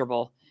darn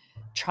miserable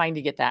trying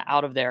to get that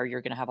out of there.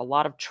 You're going to have a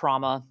lot of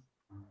trauma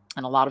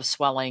and a lot of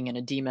swelling and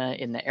edema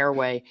in the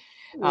airway,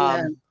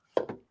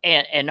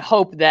 and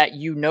hope that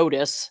you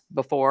notice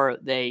before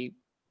they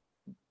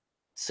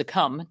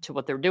succumb to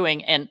what they're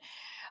doing. And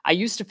I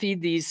used to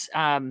feed these,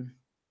 they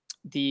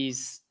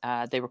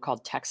were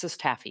called Texas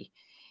Taffy.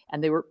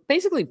 and they were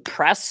basically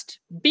pressed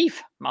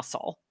beef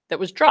muscle that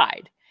was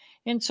dried.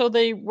 And so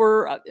they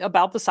were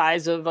about the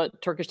size of a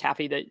Turkish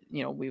taffy that,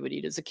 we would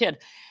eat as a kid.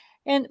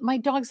 And my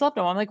dogs loved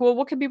them. I'm like, well,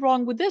 what could be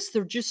wrong with this?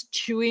 They're just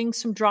chewing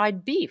some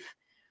dried beef.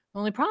 The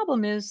only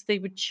problem is they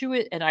would chew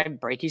it, and I have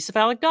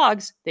brachycephalic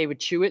dogs. They would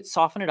chew it,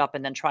 soften it up,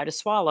 and then try to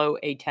swallow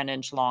a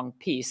 10-inch long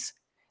piece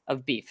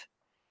of beef.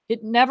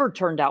 It never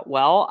turned out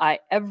well. I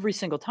every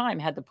single time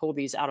had to pull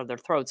these out of their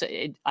throats.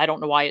 I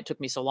don't know why it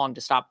took me so long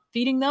to stop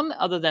feeding them,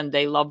 other than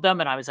they love them.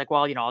 And I was like,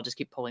 well, I'll just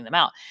keep pulling them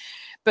out.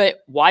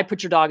 But why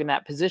put your dog in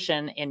that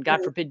position? And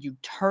God forbid you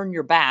turn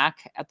your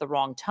back at the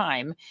wrong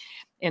time.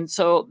 And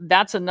so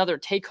that's another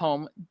take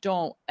home.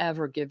 Don't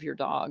ever give your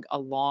dog a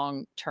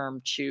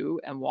long-term chew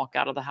and walk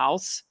out of the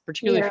house,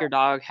 particularly if your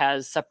dog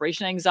has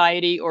separation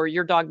anxiety, or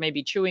your dog may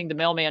be chewing, the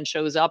mailman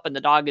shows up and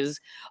the dog is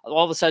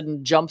all of a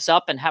sudden jumps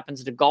up and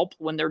happens to gulp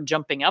when they're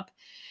jumping up.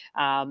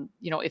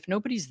 If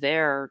nobody's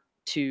there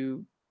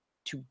to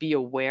be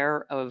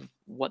aware of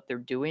what they're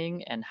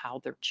doing and how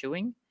they're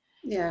chewing,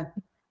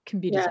 can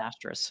be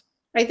disastrous.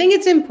 I think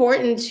it's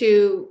important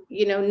to,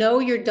 know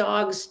your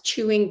dog's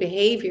chewing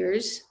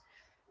behaviors,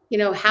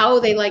 how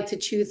they like to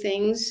chew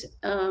things,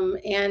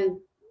 and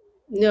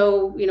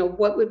know,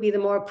 what would be the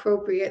more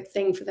appropriate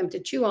thing for them to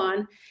chew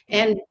on,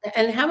 and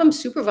have them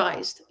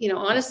supervised,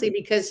 honestly,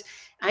 because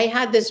I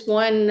had this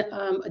one,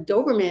 a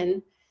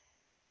Doberman,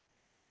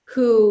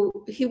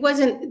 who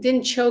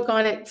didn't choke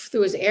on it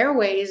through his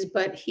airways,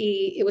 but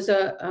it was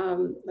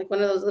like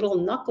one of those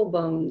little knuckle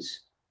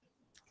bones,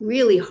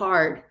 really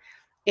hard.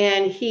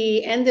 And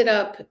he ended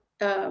up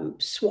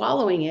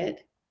swallowing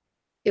it.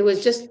 It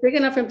was just big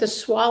enough for him to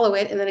swallow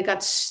it, and then it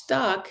got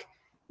stuck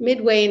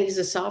midway in his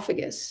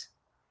esophagus.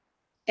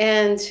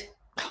 And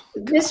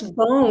this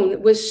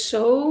bone was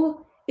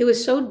so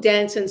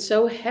dense and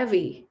so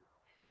heavy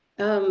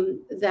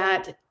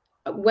that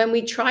when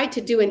we tried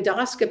to do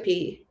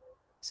endoscopy,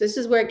 so this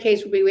is where a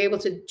case we were able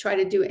to try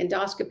to do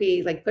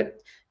endoscopy, like put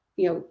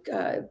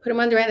them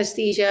under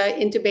anesthesia,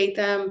 intubate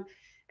them,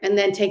 and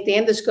then take the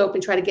endoscope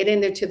and try to get in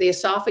there to the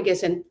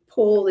esophagus and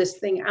pull this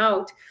thing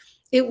out.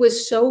 It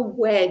was so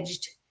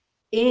wedged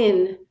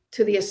in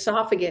to the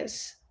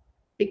esophagus,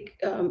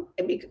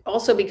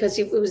 also because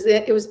it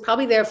was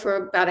probably there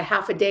for about a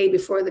half a day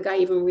before the guy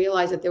even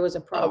realized that there was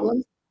a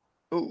problem.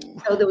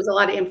 So there was a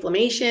lot of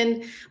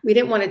inflammation. We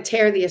didn't want to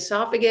tear the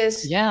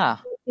esophagus. Yeah.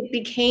 It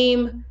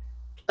became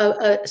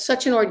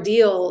such an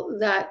ordeal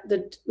that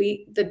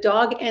the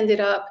dog ended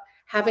up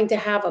having to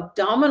have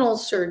abdominal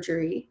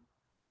surgery,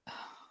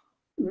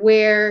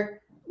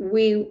 where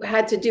we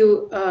had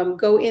to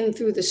go in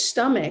through the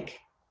stomach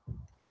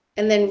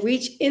and then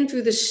reach in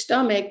through the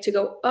stomach to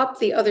go up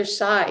the other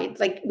side.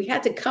 Like, we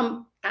had to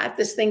come at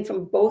this thing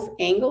from both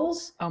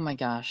angles. Oh my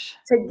gosh.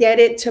 To get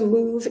it to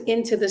move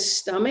into the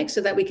stomach so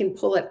that we can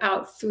pull it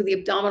out through the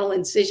abdominal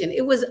incision.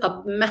 It was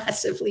a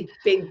massively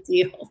big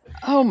deal.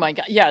 Oh my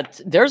God. Yeah.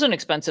 There's an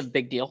expensive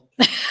big deal.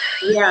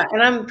 Yeah.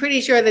 And I'm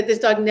pretty sure that this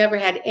dog never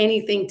had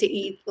anything to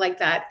eat like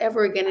that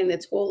ever again in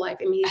its whole life.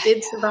 I mean, he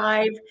did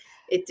survive.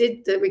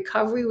 The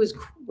recovery was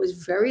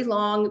very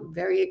long,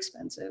 very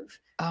expensive.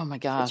 Oh my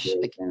gosh.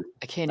 I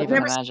can't I've even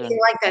never imagine seen anything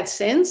like that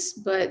since,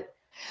 but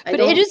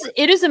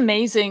it is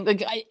amazing.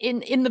 Like,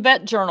 in the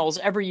vet journals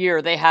every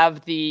year, they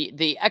have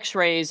the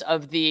x-rays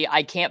of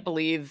I can't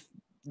believe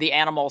the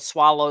animal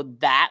swallowed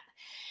that.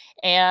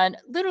 And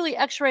literally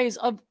x-rays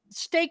of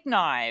steak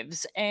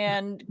knives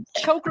and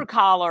choker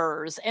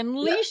collars and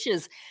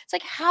leashes. It's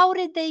like, how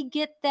did they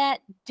get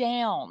that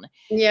down?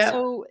 Yeah.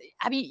 So,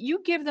 I mean,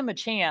 you give them a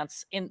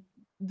chance and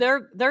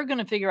they're going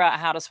to figure out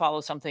how to swallow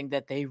something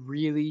that they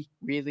really,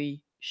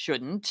 really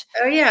shouldn't.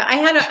 Oh yeah. I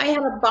had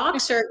a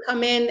boxer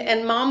come in,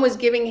 and mom was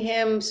giving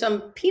him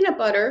some peanut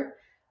butter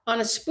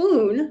on a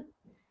spoon,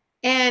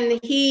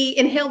 and he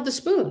inhaled the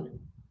spoon.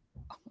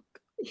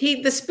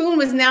 The spoon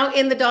was now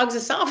in the dog's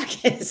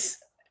esophagus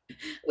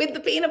with the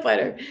peanut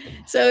butter.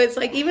 So it's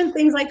like, even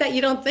things like that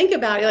you don't think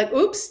about. You're like,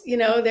 oops,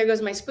 there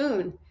goes my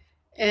spoon.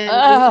 And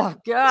oh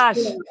gosh.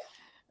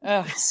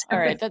 All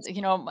right. That's,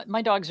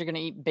 my dogs are going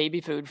to eat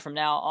baby food from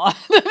now on.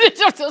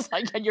 It's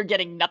like you're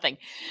getting nothing.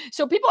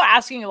 So people are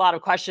asking a lot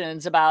of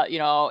questions about,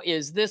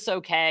 is this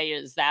okay?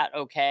 Is that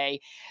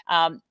okay?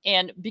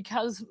 And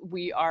because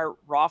we are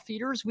raw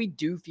feeders, we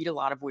do feed a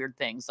lot of weird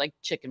things like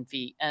chicken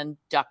feet and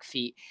duck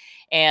feet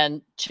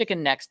and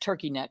chicken necks,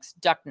 turkey necks,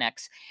 duck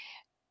necks.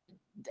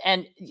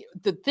 And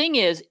the thing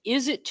is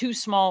it too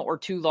small or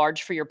too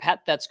large for your pet?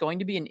 That's going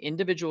to be an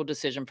individual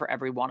decision for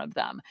every one of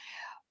them.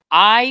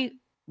 I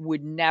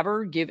would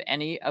never give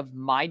any of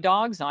my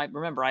dogs. Now,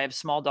 remember, I have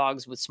small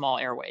dogs with small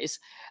airways.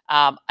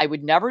 I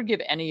would never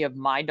give any of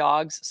my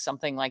dogs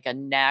something like a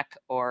neck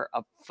or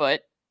a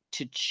foot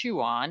to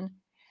chew on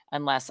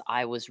unless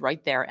I was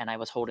right there and I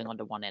was holding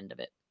onto one end of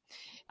it.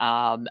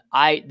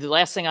 The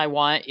last thing I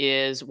want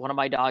is one of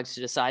my dogs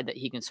to decide that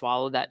he can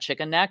swallow that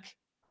chicken neck,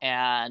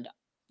 and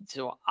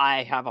so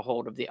I have a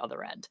hold of the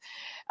other end.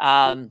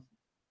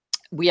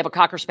 We have a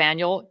Cocker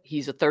Spaniel.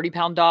 He's a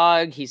 30-pound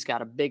dog. He's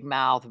got a big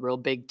mouth, real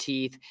big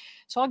teeth.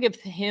 So I'll give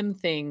him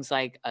things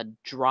like a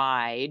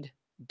dried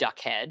duck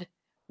head,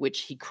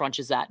 which he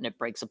crunches that and it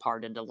breaks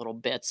apart into little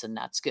bits, and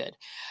that's good.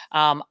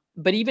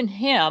 But even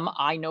him,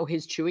 I know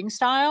his chewing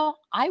style.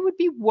 I would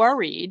be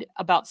worried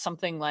about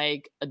something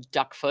like a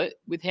duck foot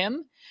with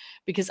him,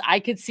 because I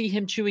could see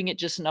him chewing it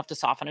just enough to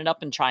soften it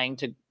up and trying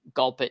to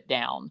gulp it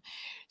down.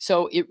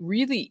 So it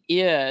really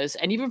is.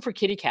 And even for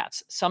kitty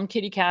cats, some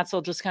kitty cats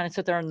will just kind of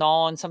sit there and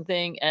gnaw on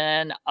something,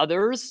 and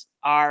others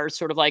are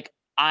sort of like,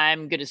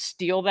 I'm going to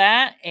steal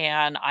that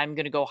and I'm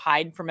going to go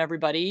hide from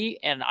everybody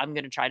and I'm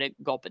going to try to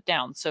gulp it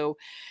down. So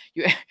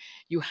you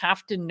you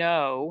have to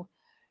know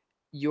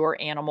your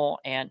animal,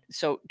 and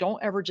so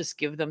don't ever just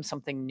give them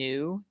something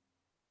new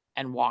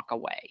and walk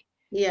away.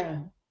 Yeah,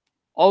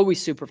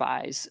 Always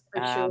supervise,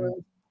 for sure.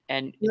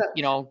 and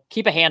Yeah.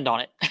 keep a hand on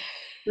it.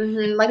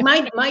 Like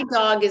my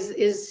dog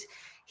is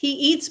he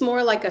eats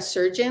more like a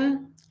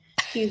surgeon.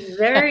 He's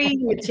very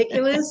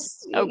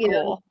meticulous, Oh,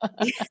 cool.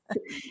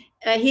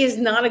 He is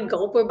not a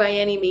gulper by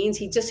any means.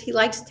 He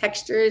likes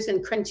textures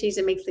and crunchies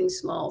and make things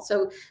small.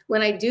 So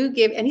when I do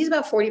give, and he's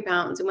about 40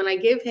 pounds, and when I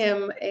give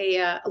him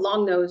a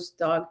long-nosed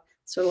dog,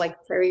 sort of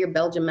like Terrier,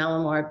 Belgian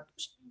Malinois,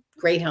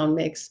 Greyhound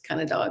mix kind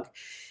of dog,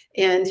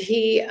 and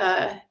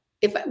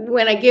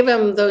when I give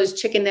him those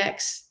chicken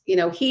necks,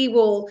 he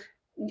will.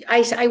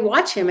 I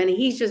watch him and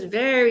he's just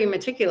very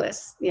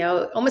meticulous,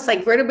 almost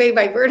like vertebrae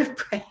by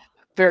vertebrae.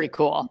 Very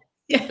cool.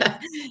 Yeah.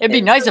 It'd be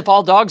nice if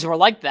all dogs were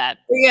like that.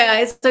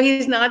 Yeah. So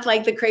he's not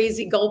like the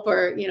crazy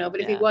gulper, but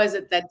if he Yeah. was,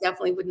 that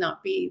definitely would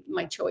not be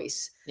my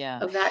choice Yeah.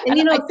 of that. And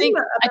And, I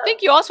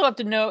think you also have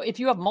to know, if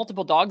you have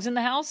multiple dogs in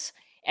the house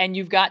and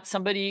you've got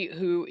somebody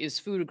who is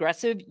food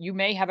aggressive, you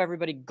may have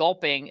everybody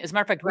gulping. As a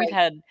matter of fact, we've right.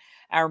 had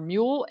our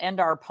mule and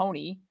our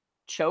pony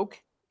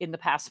choke in the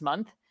past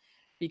month,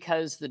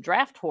 because the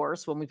draft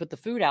horse, when we put the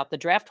food out, the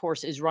draft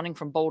horse is running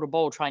from bowl to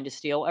bowl trying to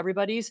steal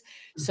everybody's. Mhm.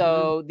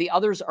 So the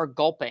others are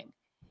gulping.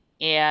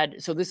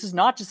 And so this is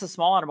not just a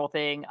small animal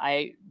thing.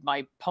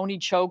 My pony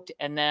choked,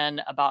 and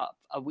then about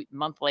a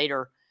month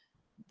later,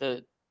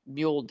 the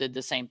mule did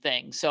the same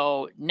thing.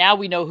 So now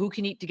we know who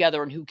can eat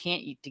together and who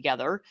can't eat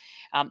together.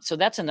 So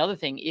that's another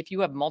thing. If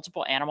you have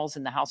multiple animals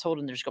in the household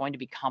and there's going to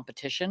be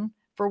competition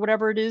for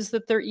whatever it is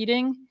that they're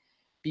eating,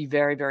 be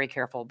very, very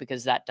careful,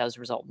 because that does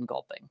result in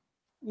gulping.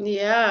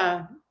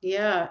 Yeah.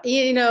 Yeah.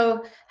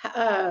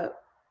 I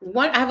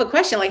have a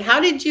question. Like, how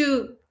did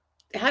you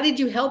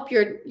help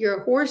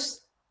your horse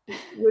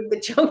with the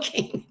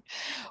choking?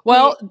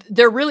 Well,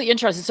 they're really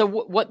interested. So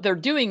what they're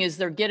doing is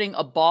they're getting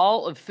a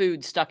ball of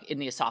food stuck in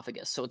the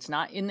esophagus. So it's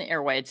not in the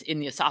airway, it's in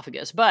the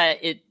esophagus, but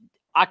it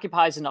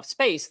occupies enough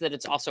space that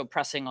it's also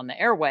pressing on the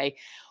airway.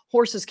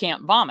 Horses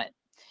can't vomit.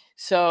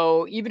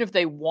 So even if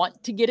they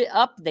want to get it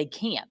up, they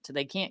can't.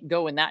 They can't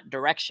go in that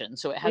direction.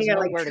 So it has You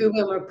gotta like nowhere to tube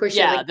go. him or push it.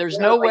 Yeah, Like, there's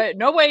no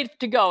way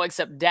to go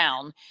except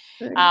down.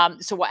 Right.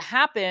 So what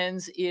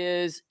happens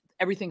is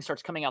everything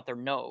starts coming out their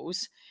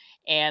nose,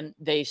 and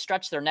they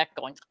stretch their neck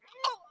going,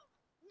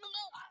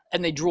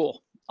 and they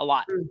drool a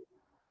lot.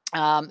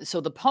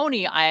 So the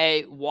pony,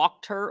 I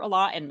walked her a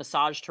lot and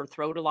massaged her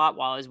throat a lot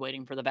while I was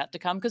waiting for the vet to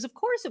come, because of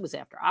course it was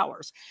after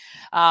hours.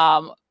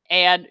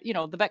 And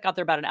the vet got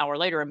there about an hour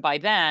later, and by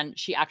then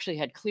she actually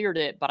had cleared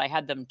it, but I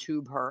had them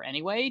tube her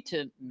anyway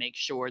to make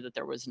sure that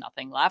there was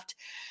nothing left.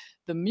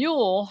 The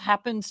mule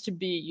happens to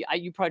be,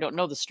 you probably don't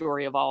know the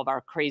story of all of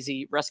our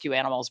crazy rescue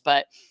animals,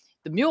 but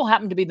the mule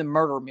happened to be the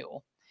murder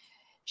mule.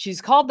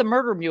 She's called the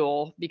murder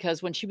mule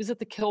because when she was at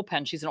the kill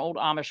pen, she's an old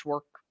Amish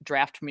work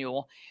draft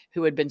mule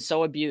who had been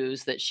so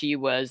abused that she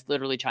was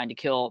literally trying to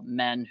kill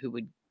men who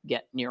would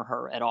get near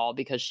her at all,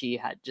 because she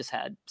had just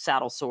had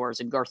saddle sores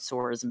and girth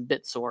sores and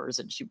bit sores,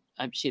 and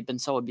she had been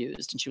so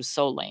abused and she was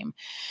so lame.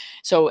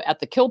 So at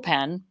the kill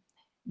pen,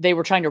 they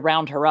were trying to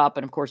round her up,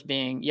 and of course,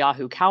 being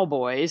Yahoo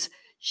cowboys,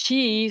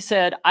 she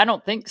said, I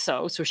don't think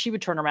so. So she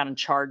would turn around and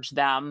charge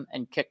them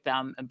and kick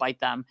them and bite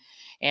them.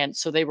 And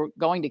so they were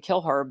going to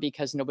kill her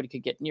because nobody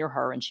could get near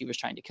her, and she was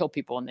trying to kill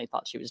people, and they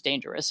thought she was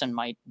dangerous. And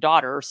my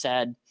daughter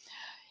said,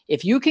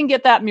 if you can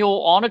get that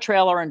mule on a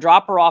trailer and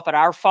drop her off at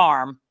our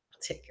farm,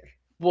 Take her.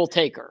 we'll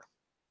take her.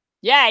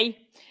 Yay.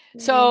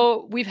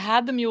 So we've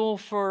had the mule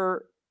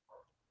for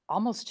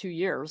almost 2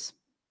 years.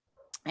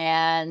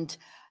 And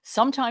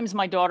sometimes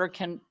my daughter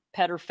can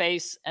pet her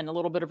face and a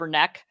little bit of her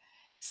neck.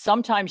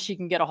 Sometimes she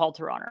can get a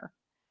halter on her.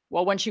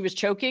 Well, when she was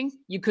choking,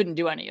 you couldn't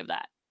do any of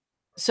that.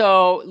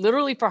 So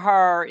literally for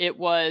her, it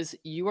was,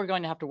 you are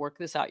going to have to work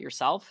this out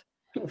yourself,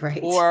 Right.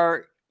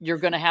 or you're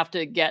going to have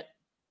to get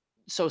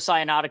so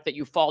cyanotic that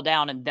you fall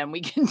down, and then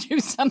we can do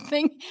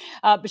something.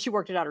 But she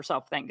worked it out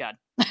herself. Thank God.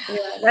 Yeah,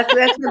 that's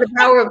where the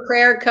power of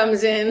prayer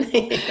comes in.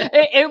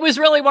 It was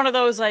really one of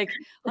those, like,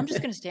 I'm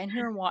just going to stand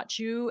here and watch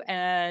you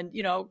and,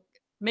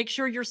 make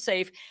sure you're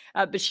safe.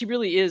 But she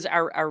really is,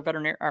 our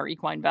veterinary, our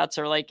equine vets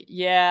are like,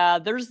 yeah,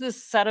 there's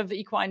this set of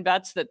equine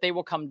vets that they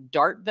will come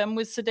dart them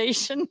with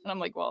sedation. And I'm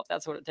like, well, if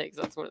that's what it takes,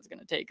 that's what it's going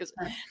to take. It's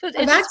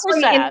just so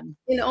sad.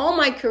 In all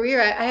my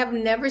career, I have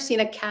never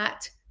seen a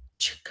cat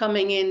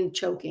coming in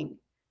choking.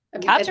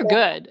 Cats are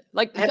good.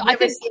 Like, I've I never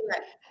think seen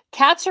that.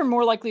 cats are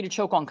more likely to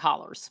choke on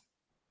collars.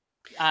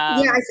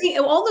 Yeah, I think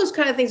all those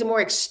kind of things are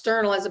more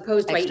external as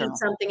opposed to I eat External.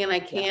 something and I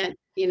can't,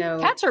 you know.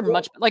 Cats are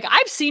much like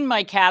I've seen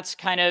my cats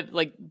kind of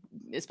like,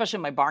 especially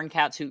my barn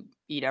cats who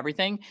eat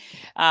everything.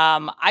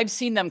 I've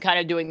seen them kind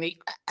of doing the,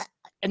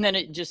 and then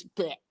it just,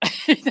 like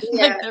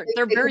Yeah,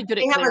 they're very good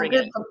they at have a clearing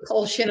good it.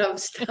 propulsion of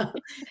stuff,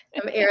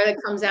 of air that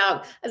comes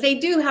out. They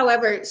do,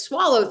 however,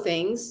 swallow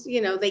things.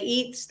 You know, they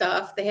eat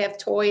stuff. They have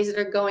toys that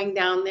are going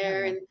down Oh,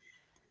 there, yeah. and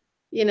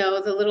you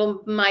know, the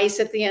little mice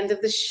at the end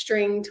of the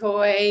string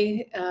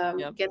toy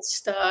Yep. get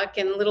stuck,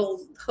 and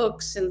little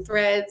hooks and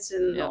threads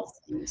and Yep. all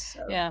things.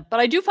 So Yeah. But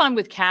I do find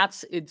with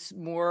cats, it's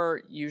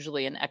more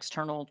usually an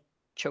external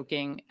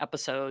choking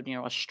episode,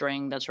 a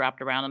string that's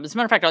wrapped around them. As a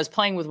matter of fact, I was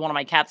playing with one of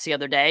my cats the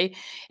other day,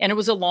 and it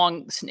was a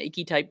long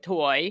snaky type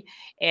toy,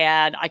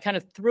 and I kind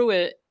of threw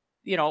it,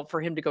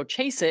 for him to go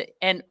chase it.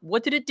 And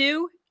what did it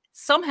do?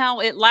 Somehow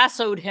it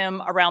lassoed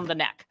him around the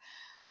neck.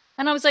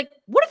 And I was like,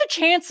 what are the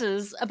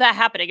chances of that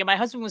happening? And my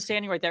husband was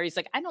standing right there. He's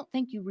like, I don't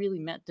think you really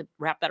meant to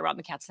wrap that around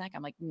the cat's neck.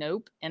 I'm like,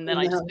 nope. And then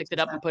I no, just picked it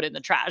up and put it in the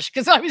trash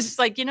because I was just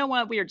like, you know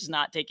what? We are just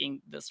not taking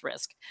this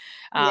risk.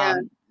 yeah.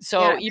 So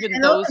Yeah, even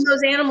and those,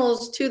 those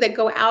animals too that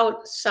go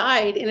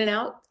outside, in and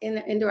out,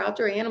 indoor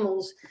outdoor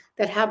animals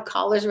that have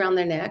collars around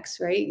their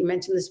necks, right? You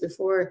mentioned this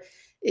before,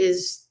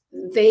 is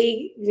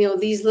they,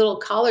 these little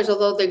collars,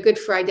 although they're good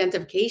for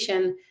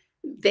identification,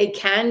 they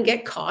can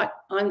get caught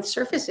on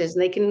surfaces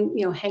and they can,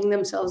 hang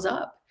themselves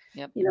up.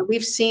 yep.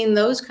 We've seen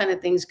those kind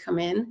of things come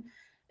in.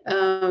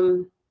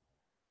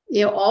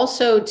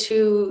 Also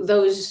to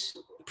those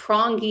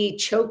prongy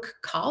choke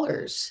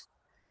collars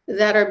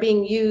that are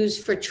being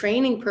used for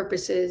training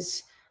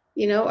purposes,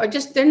 are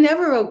just, they're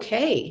never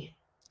okay.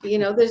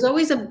 There's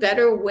always a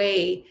better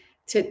way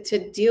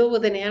to deal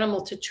with an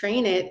animal, to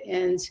train it.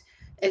 And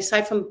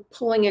aside from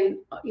pulling in,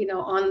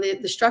 on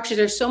the structures,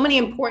 there's so many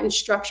important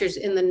structures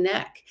in the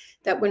neck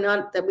that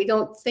we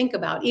don't think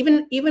about.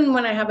 Even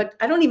when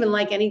I don't even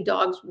like any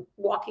dogs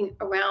walking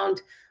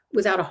around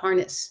without a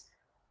harness.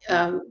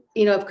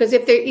 Because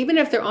if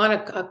they're on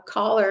a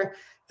collar,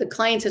 the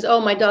client says,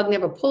 oh, my dog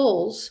never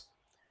pulls.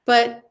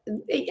 But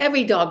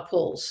every dog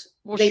pulls.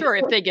 Well, sure.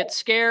 If they get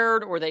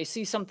scared or they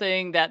see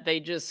something that they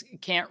just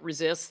can't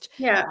resist.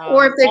 Yeah.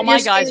 Or if all my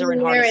guys are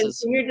in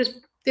harnesses. And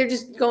they're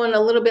just going a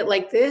little bit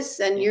like this,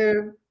 and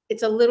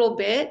it's a little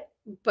bit,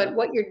 but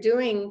what you're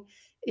doing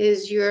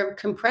is you're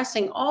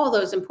compressing all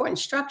those important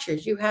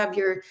structures. You have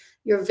your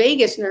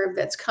vagus nerve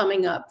that's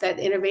coming up that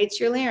innervates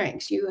your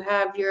larynx. You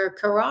have your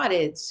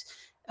carotids,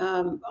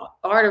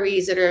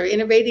 arteries that are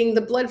innervating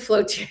the blood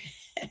flow to your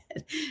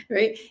head,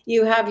 right?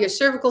 You have your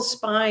cervical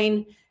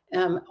spine,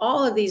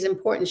 all of these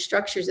important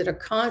structures that are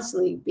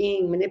constantly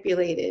being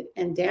manipulated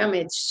and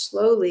damaged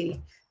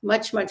slowly,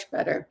 much, much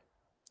better.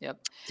 Yep.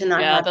 To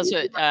not Yeah, have that's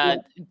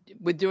what,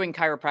 with doing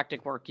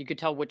chiropractic work, you could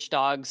tell which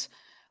dogs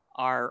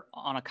are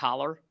on a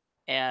collar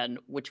and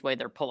which way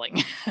they're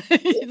pulling.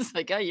 It's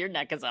like, oh, your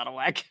neck is out of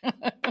whack.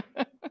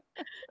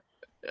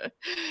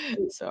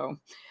 So,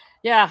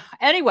 yeah.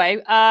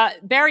 Anyway,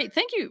 Barrie,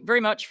 thank you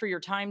very much for your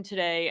time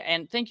today,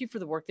 and thank you for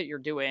the work that you're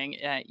doing.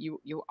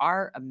 You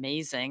are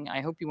amazing. I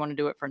hope you want to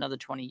do it for another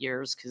 20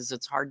 years because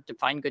it's hard to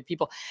find good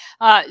people.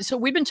 So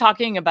we've been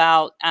talking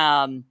about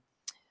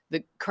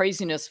the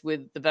craziness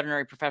with the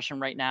veterinary profession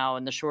right now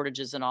and the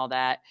shortages and all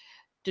that.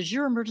 Does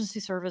your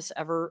emergency service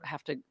ever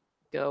have to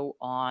go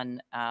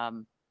on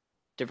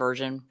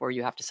diversion where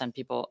you have to send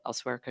people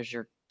elsewhere because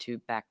you're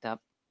too backed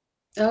up?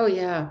 Oh,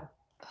 yeah.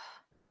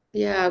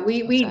 Yeah,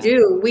 we sad.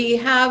 do.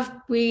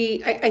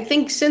 I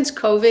think since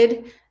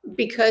COVID,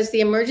 because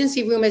the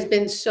emergency room has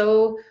been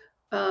so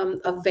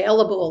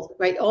available,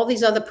 right? All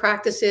these other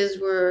practices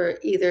were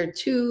either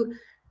too,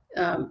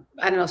 I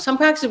don't know, some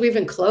practices were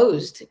even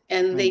closed,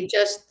 and they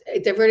just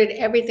diverted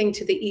everything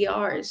to the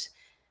ERs.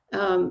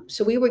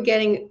 So we were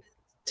getting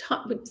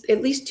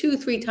at least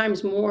 2-3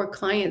 times more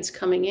clients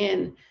coming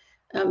in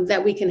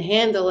that we can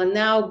handle. And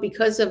now,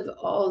 because of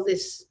all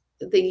this,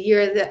 the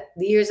years that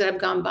have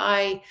gone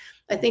by,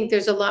 I think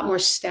there's a lot more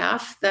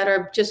staff that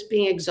are just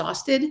being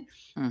exhausted,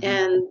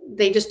 and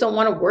they just don't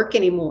want to work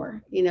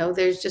anymore.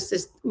 There's just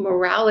this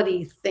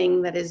morality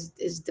thing that is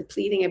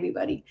depleting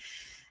everybody.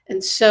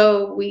 And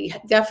so we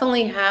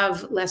definitely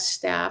have less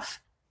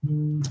staff.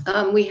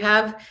 We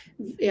have,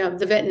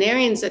 the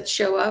veterinarians that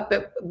show up,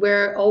 but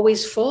we're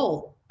always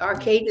full. Our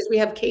cages, we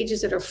have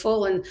cages that are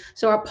full. And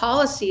so our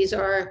policies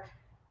are,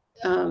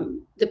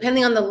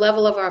 depending on the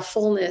level of our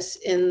fullness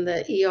in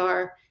the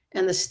ER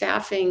and the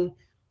staffing,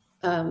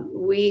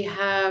 we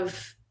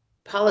have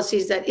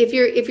policies that if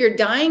you're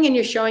dying and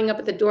you're showing up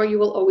at the door, you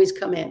will always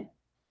come in.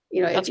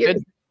 That's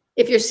good.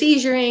 If you're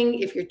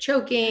seizuring, if you're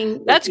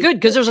choking, that's good,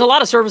 because there's a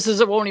lot of services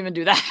that won't even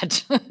do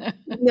that.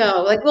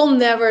 No, like we'll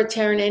never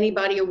turn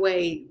anybody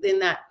away in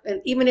that.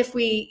 And even if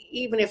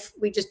we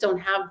just don't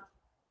have,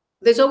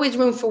 there's always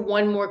room for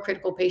one more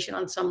critical patient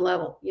on some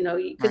level,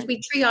 because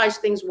we triage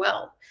things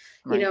well,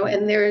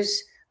 and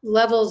there's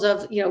levels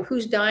of,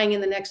 who's dying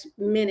in the next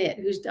minute,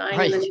 who's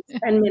dying in the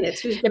next 10 minutes,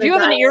 who's going to die. If you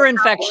have an ear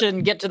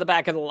infection, get to the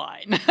back of the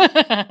line.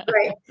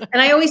 Right.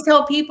 And I always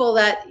tell people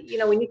that,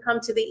 when you come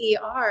to the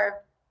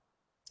ER,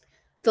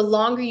 the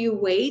longer you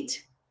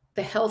wait,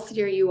 the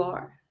healthier you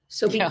are.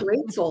 So be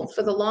grateful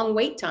for the long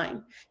wait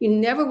time. You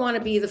never want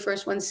to be the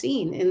first one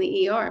seen in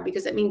the ER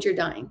because that means you're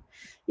dying,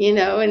 you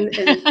know, and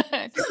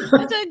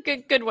it's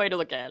a good way to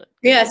look at it.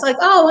 Yeah, it's like,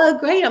 oh, well,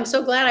 great. I'm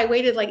so glad I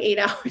waited like 8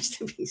 hours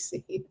to be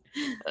seen.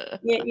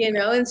 You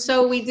know, and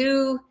so we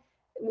do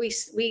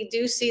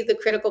see the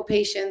critical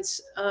patients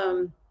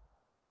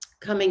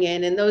coming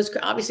in, and those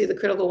obviously the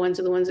critical ones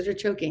are the ones that are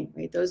choking,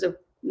 right? Those are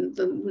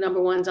the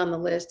number ones on the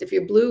list. If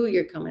you're blue,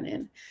 you're coming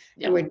in,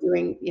 and we're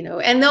doing, you know,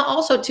 and they'll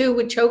also too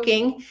with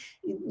choking,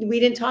 we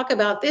didn't talk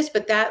about this,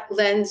 but that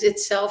lends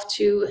itself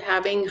to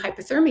having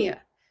hypothermia,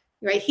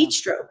 right? Heat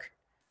stroke.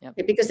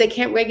 Because they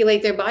can't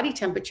regulate their body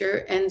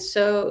temperature. And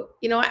so,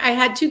 you know, I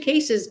had 2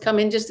 cases come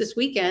in just this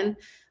weekend.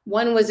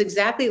 One was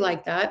exactly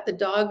like that. The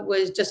dog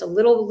was just a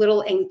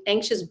little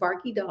anxious,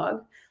 barky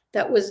dog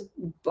that was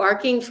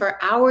barking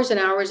for hours and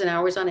hours and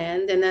hours on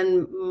end. And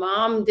then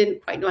mom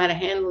didn't quite know how to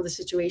handle the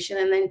situation.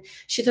 And then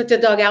she took the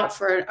dog out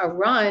for a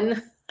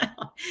run.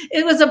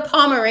 It was a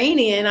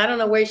Pomeranian. I don't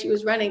know where she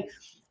was running,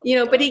 you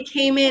know, but he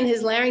came in,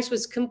 his larynx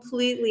was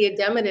completely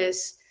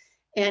edematous,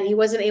 and he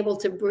wasn't able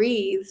to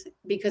breathe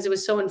because it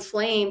was so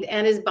inflamed,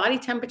 and his body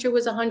temperature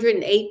was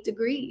 108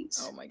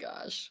 degrees. Oh my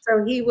gosh.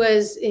 So he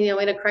was, you know,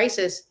 in a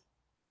crisis.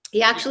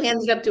 He actually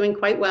ended up doing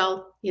quite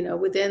well, you know,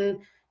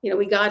 within, you know,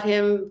 we got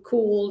him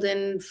cooled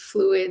and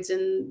fluids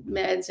and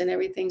meds and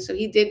everything. So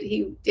he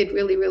did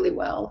really, really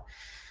well.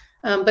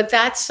 But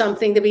that's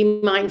something to be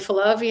mindful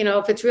of. You know,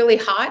 if it's really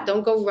hot,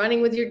 don't go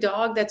running with your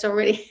dog that's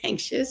already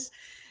anxious.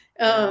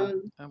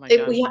 Oh my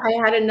gosh. I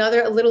had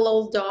a little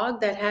old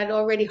dog that had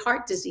already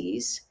heart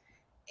disease,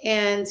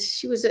 and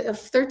she was a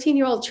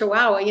 13-year-old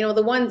Chihuahua, you know,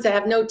 the ones that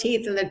have no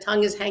teeth and their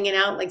tongue is hanging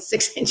out like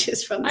 6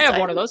 inches from the I have side.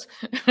 one of those.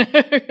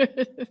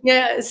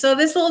 Yeah. So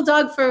this little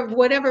dog, for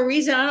whatever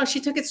reason, I don't know,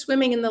 she took it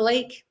swimming in the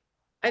lake.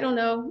 I don't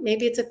know.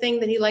 Maybe it's a thing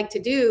that he liked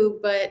to do,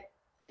 but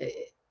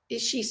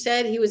she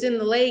said he was in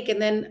the lake, and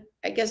then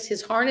I guess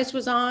his harness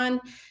was on,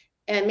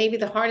 and maybe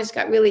the harness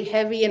got really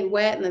heavy and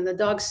wet, and then the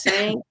dog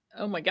sank.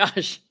 Oh my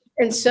gosh.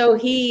 And so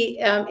he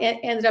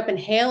ended up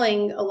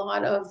inhaling a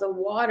lot of the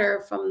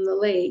water from the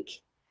lake.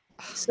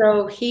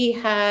 So he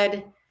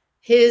had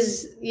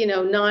his, you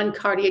know,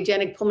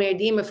 non-cardiogenic pulmonary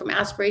edema from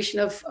aspiration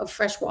of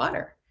fresh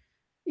water,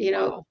 you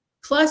know. Wow.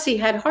 Plus he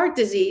had heart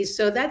disease,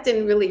 so that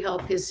didn't really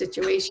help his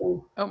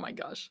situation. Oh my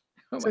gosh.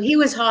 So he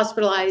was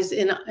hospitalized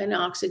in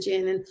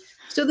oxygen. And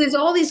so there's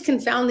all these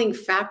confounding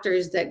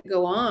factors that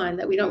go on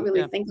that we don't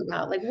really think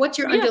about. Like, what's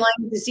your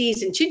underlying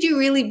disease? And should you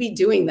really be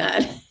doing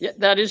that? Yeah,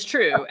 that is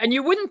true. And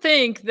you wouldn't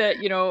think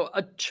that, you know,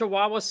 a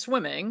Chihuahua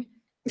swimming,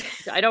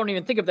 I don't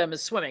even think of them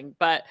as swimming,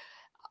 but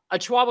a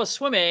Chihuahua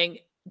swimming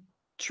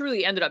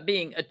truly ended up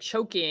being a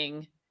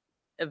choking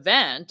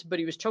event, but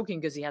he was choking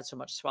because he had so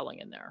much swelling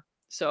in there.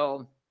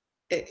 So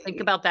think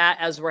about that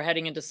as we're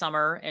heading into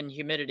summer and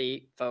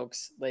humidity,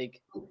 folks.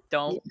 Like,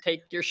 don't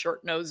take your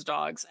short-nosed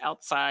dogs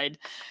outside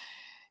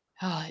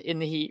in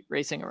the heat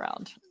racing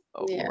around.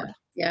 Oh, Lord.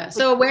 Yeah.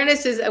 So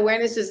awareness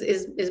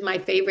is my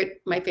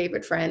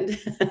favorite friend.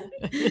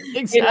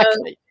 Exactly. You know,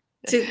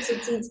 to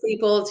teach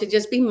people to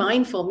just be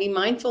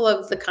mindful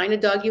of the kind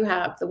of dog you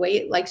have, the way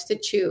it likes to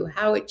chew,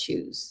 how it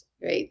chews,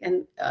 right?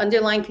 And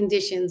underlying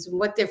conditions and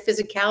what their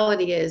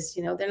physicality is.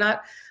 You know,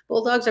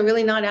 bulldogs are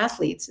really not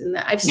athletes. And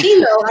I've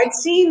seen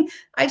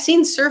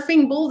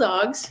surfing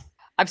bulldogs.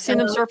 I've seen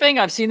them surfing.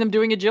 I've seen them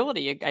doing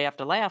agility. I have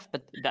to laugh,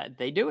 but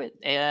they do it.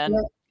 And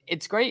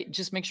it's great.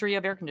 Just make sure you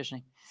have air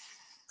conditioning.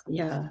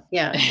 Yeah.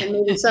 And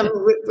maybe some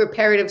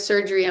reparative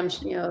surgery,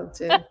 you know,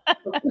 to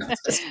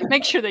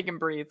make sure they can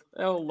breathe.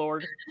 Oh,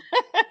 Lord.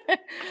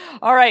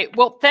 All right.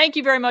 Well, thank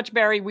you very much,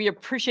 Barrie. We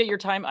appreciate your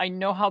time. I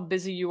know how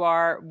busy you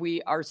are.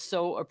 We are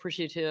so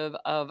appreciative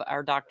of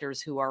our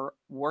doctors who are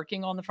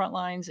working on the front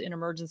lines in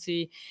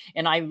emergency.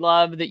 And I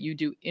love that you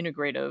do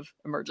integrative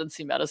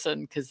emergency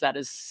medicine, because that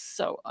is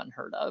so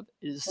unheard of.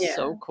 It is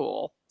so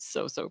cool.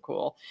 So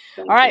cool.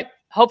 All right.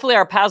 Hopefully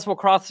our paths will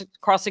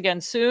cross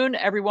again soon.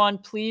 Everyone,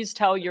 please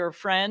tell your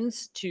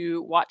friends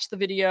to watch the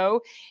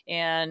video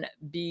and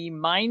be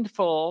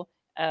mindful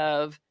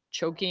of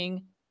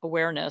choking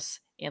awareness,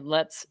 and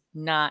let's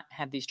not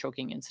have these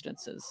choking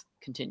incidences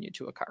continue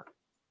to occur.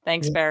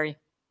 Thanks, Barrie.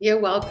 You're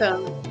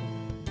welcome.